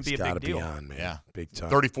 likely is going to be He's a big gotta deal. Be on, man. Yeah, big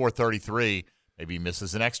time. 34-33. Maybe he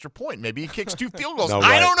misses an extra point. Maybe he kicks 2 field goals. No,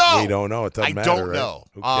 I don't know. We don't know. It doesn't matter. I don't right? know.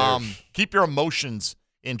 Who cares? Keep your emotions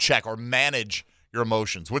in check or manage your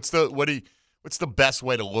emotions. What's the best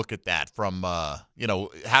way to look at that from how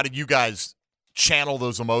did you guys channel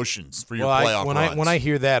those emotions for your playoff runs? When I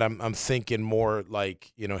hear that, I'm thinking more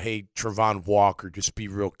like, hey, Trevon Walker, just be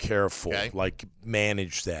real careful. Okay. Like,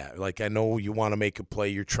 manage that. Like, I know you want to make a play,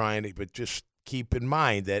 you're trying to, but just keep in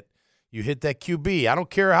mind that you hit that QB. I don't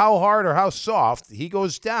care how hard or how soft. He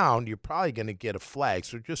goes down, you're probably going to get a flag.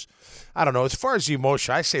 So just, I don't know. As far as the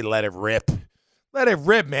emotion, I say let it rip. Let it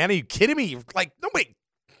rip, man. Are you kidding me? Like, nobody.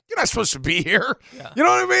 You're not supposed to be here. Yeah. You know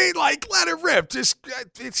what I mean? Like, let it rip. Just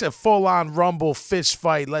it's a full-on rumble fist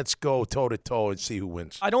fight. Let's go toe-to-toe and see who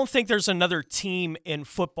wins. I don't think there's another team in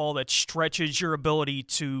football that stretches your ability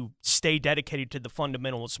to stay dedicated to the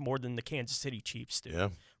fundamentals more than the Kansas City Chiefs do. Yeah.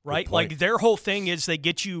 Right? Like, their whole thing is they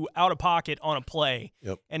get you out of pocket on a play,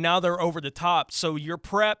 and now they're over the top. So your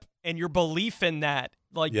prep and your belief in that,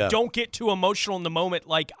 don't get too emotional in the moment.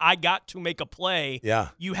 Like, I got to make a play. Yeah.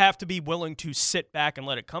 You have to be willing to sit back and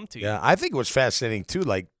let it come to you. Yeah, I think it was fascinating, too.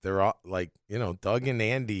 Like, they're all, Doug and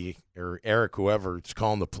Andy or Eric, whoever is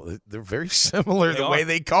calling the play, they're very similar the way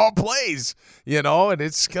they call plays, and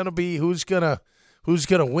it's going to be who's gonna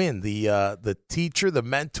win, the teacher, the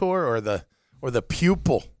mentor, or the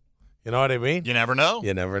pupil. You know what I mean? You never know.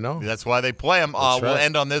 You never know. That's why they play them. That's We'll right.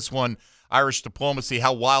 end on this one. Irish diplomacy.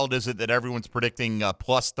 How wild is it that everyone's predicting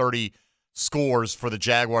plus 30 scores for the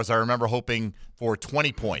Jaguars? I remember hoping for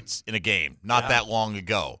 20 points in a game not that long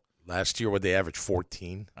ago. Last year, would they average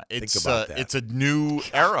 14? Think about that. It's a new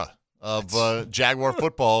era of Jaguar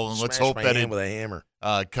football, and let's Smash hope my that hand it with a hammer.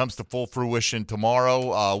 Comes to full fruition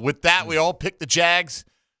tomorrow. With that, we all pick the Jags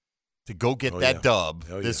to go get that dub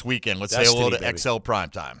this weekend. Let's say hello to baby. XL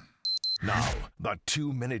Primetime. Now, the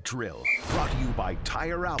 2-minute drill, brought to you by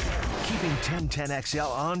Tire Outlet, keeping 1010XL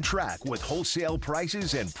on track with wholesale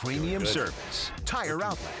prices and premium service. Tire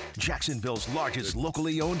Outlet, Jacksonville's largest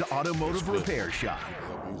locally owned automotive repair shop.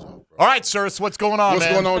 All right, sirs, what's going on, What's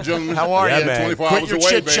man? going on, gentlemen? How are you? 24 Quit hours your away,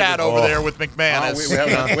 chit-chat baby. over there with McManus.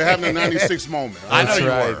 We're having a 96 moment. I know That's you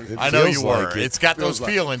right. were. It I know feels you were. like it. It's got Feels those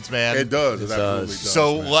like feelings, man. It does. It absolutely does.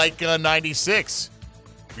 So, man. like 96,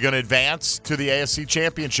 you're going to advance to the AFC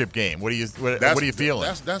Championship game. What are you feeling?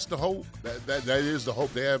 That's the hope. That is the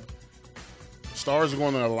hope. They have stars are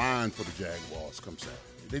going to align for the Jaguars come Saturday.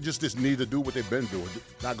 They just need to do what they've been doing,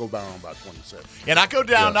 not go down by 27. Yeah, not go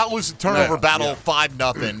down, not lose the turnover battle 5-0,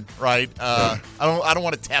 5-0, right? I don't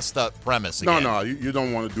want to test the premise again. No, you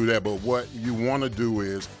don't want to do that. But what you want to do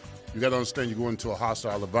is you got to understand you go into a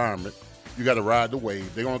hostile environment. You got to ride the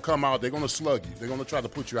wave. They're going to come out. They're going to slug you. They're going to try to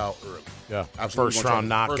put you out early. Yeah, Absolutely. First round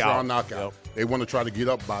knockout. Yep. They want to try to get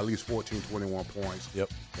up by at least 14, 21 points. Yep.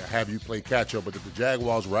 And have you play catch up. But if the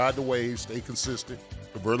Jaguars ride the wave, stay consistent,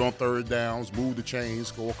 convert on third downs, move the chains,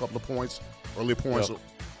 score a couple of points, early points. Yep.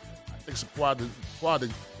 I think it's quiet the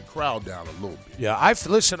crowd down a little bit. Yeah, I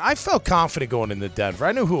felt confident going into Denver.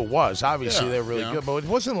 I knew who it was. Obviously, they were really good, but it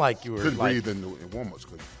wasn't like you were couldn't like, breathe in warm-ups.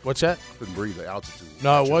 What's that? Couldn't breathe the altitude.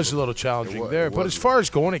 No, it was a little challenging there. It But was. as far as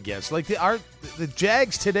going against, like the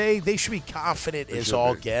Jags today, they should be confident They as should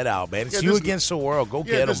all be. get out, man. It's Yeah, you this- against the world. Go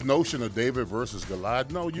Yeah, get this them. notion of David versus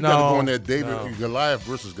Goliath. No, you No, got to go in there, David, no. Goliath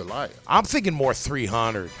versus Goliath. I'm thinking more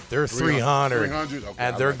 300. They're 300. 300, Okay,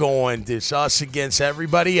 and I they're like going this us against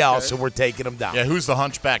everybody else, and we're taking them down. Yeah, who's the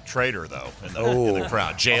hunchback trader, though, in the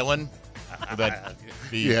crowd? Jalen? Would that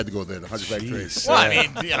be? You had to go there, the Hunchback Trader. Well, I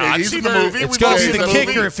mean, I've he's seen a the very- movie. It's We've going all to seen be the the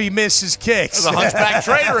kicker movie. if he misses kicks. There's a hunchback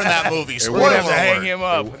trader in that movie. We're Spoiler going to have to hang alert. him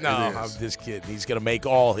up. It No, is. I'm just kidding. He's going to make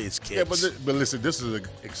all his kicks. Yeah, but listen, this is an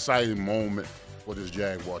exciting moment for this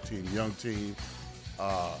Jaguar team, young team.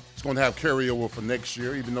 It's going to have carryover for next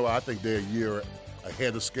year, even though I think they're a year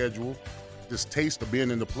ahead of schedule. This taste of being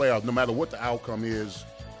in the playoffs, no matter what the outcome is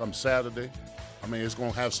come Saturday, I mean, it's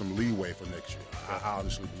going to have some leeway for next year. I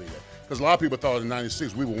honestly believe that. Because a lot of people thought in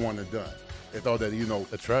 '96 we were one and done. They thought that,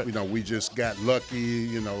 that's right. We just got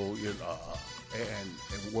lucky, and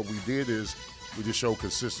what we did is we just showed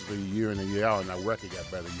consistency year in and year out, and our record got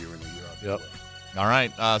better year in and year out. Yep. All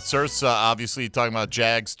right. Sirs, obviously talking about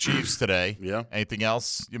Jags Chiefs today. Yeah. Anything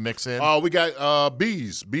else you mix in? We got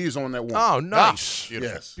bees on that one. Oh, nice.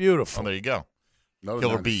 Beautiful. Yes. Beautiful. Oh, there you go.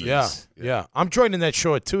 Killer Bees. Yeah. I'm joining that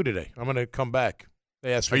show at 2 today. I'm going to come back.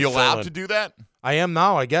 They asked me Are you to fill allowed in. to do that? I am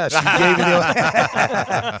now, I guess.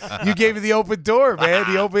 You gave me the open door,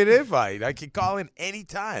 man, the open invite. I can call in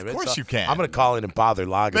anytime. Of course you can. I'm going to call in and bother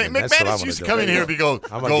Logan. McManus used to come in here and go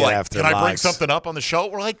like, can I bring something up on the show?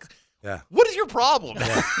 We're like, what is your problem?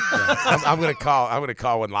 I'm going to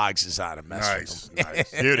call when Logs is on and mess with him.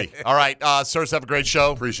 Nice. Beauty. All right, sirs, have a great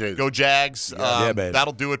show. Appreciate it. Go Jags. Yeah, baby.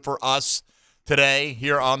 That'll do it for us today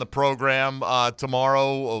here on the program.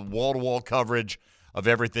 Tomorrow, wall-to-wall coverage of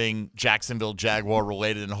everything Jacksonville Jaguar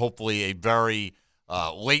related, and hopefully a very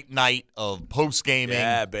late night of post-gaming.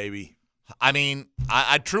 Yeah, baby. I mean,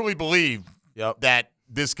 I truly believe that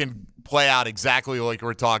this can play out exactly like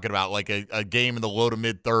we're talking about, like a game in the low to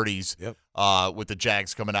mid-30s with the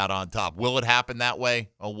Jags coming out on top. Will it happen that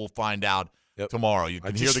way? Oh, we'll find out tomorrow. You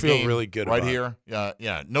can hear the game really good right about here.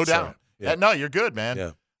 Yeah, no doubt. Yeah. No, you're good, man.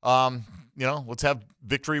 Yeah. Let's have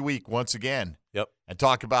victory week once again. Yep. And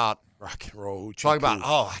talk about rock and roll. Talk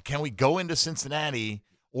about, can we go into Cincinnati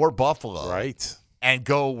or Buffalo? Right. And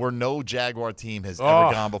go where no Jaguar team has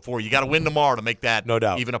ever gone before. You got to win tomorrow to make that no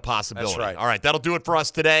doubt even a possibility. That's right. All right, that'll do it for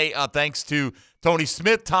us today. Thanks to Tony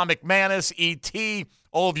Smith, Tom McManus, E.T.,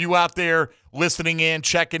 all of you out there listening in,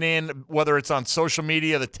 checking in, whether it's on social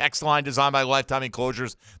media, the text line designed by Lifetime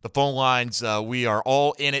Enclosures, the phone lines. We are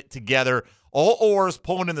all in it together. All oars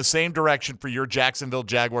pulling in the same direction for your Jacksonville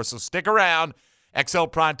Jaguars. So stick around. XL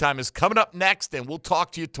Primetime is coming up next, and we'll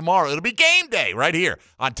talk to you tomorrow. It'll be game day right here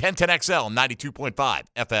on 1010XL 92.5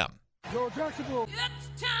 FM. Yo, Jacksonville.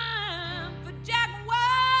 It's time for Jaguar.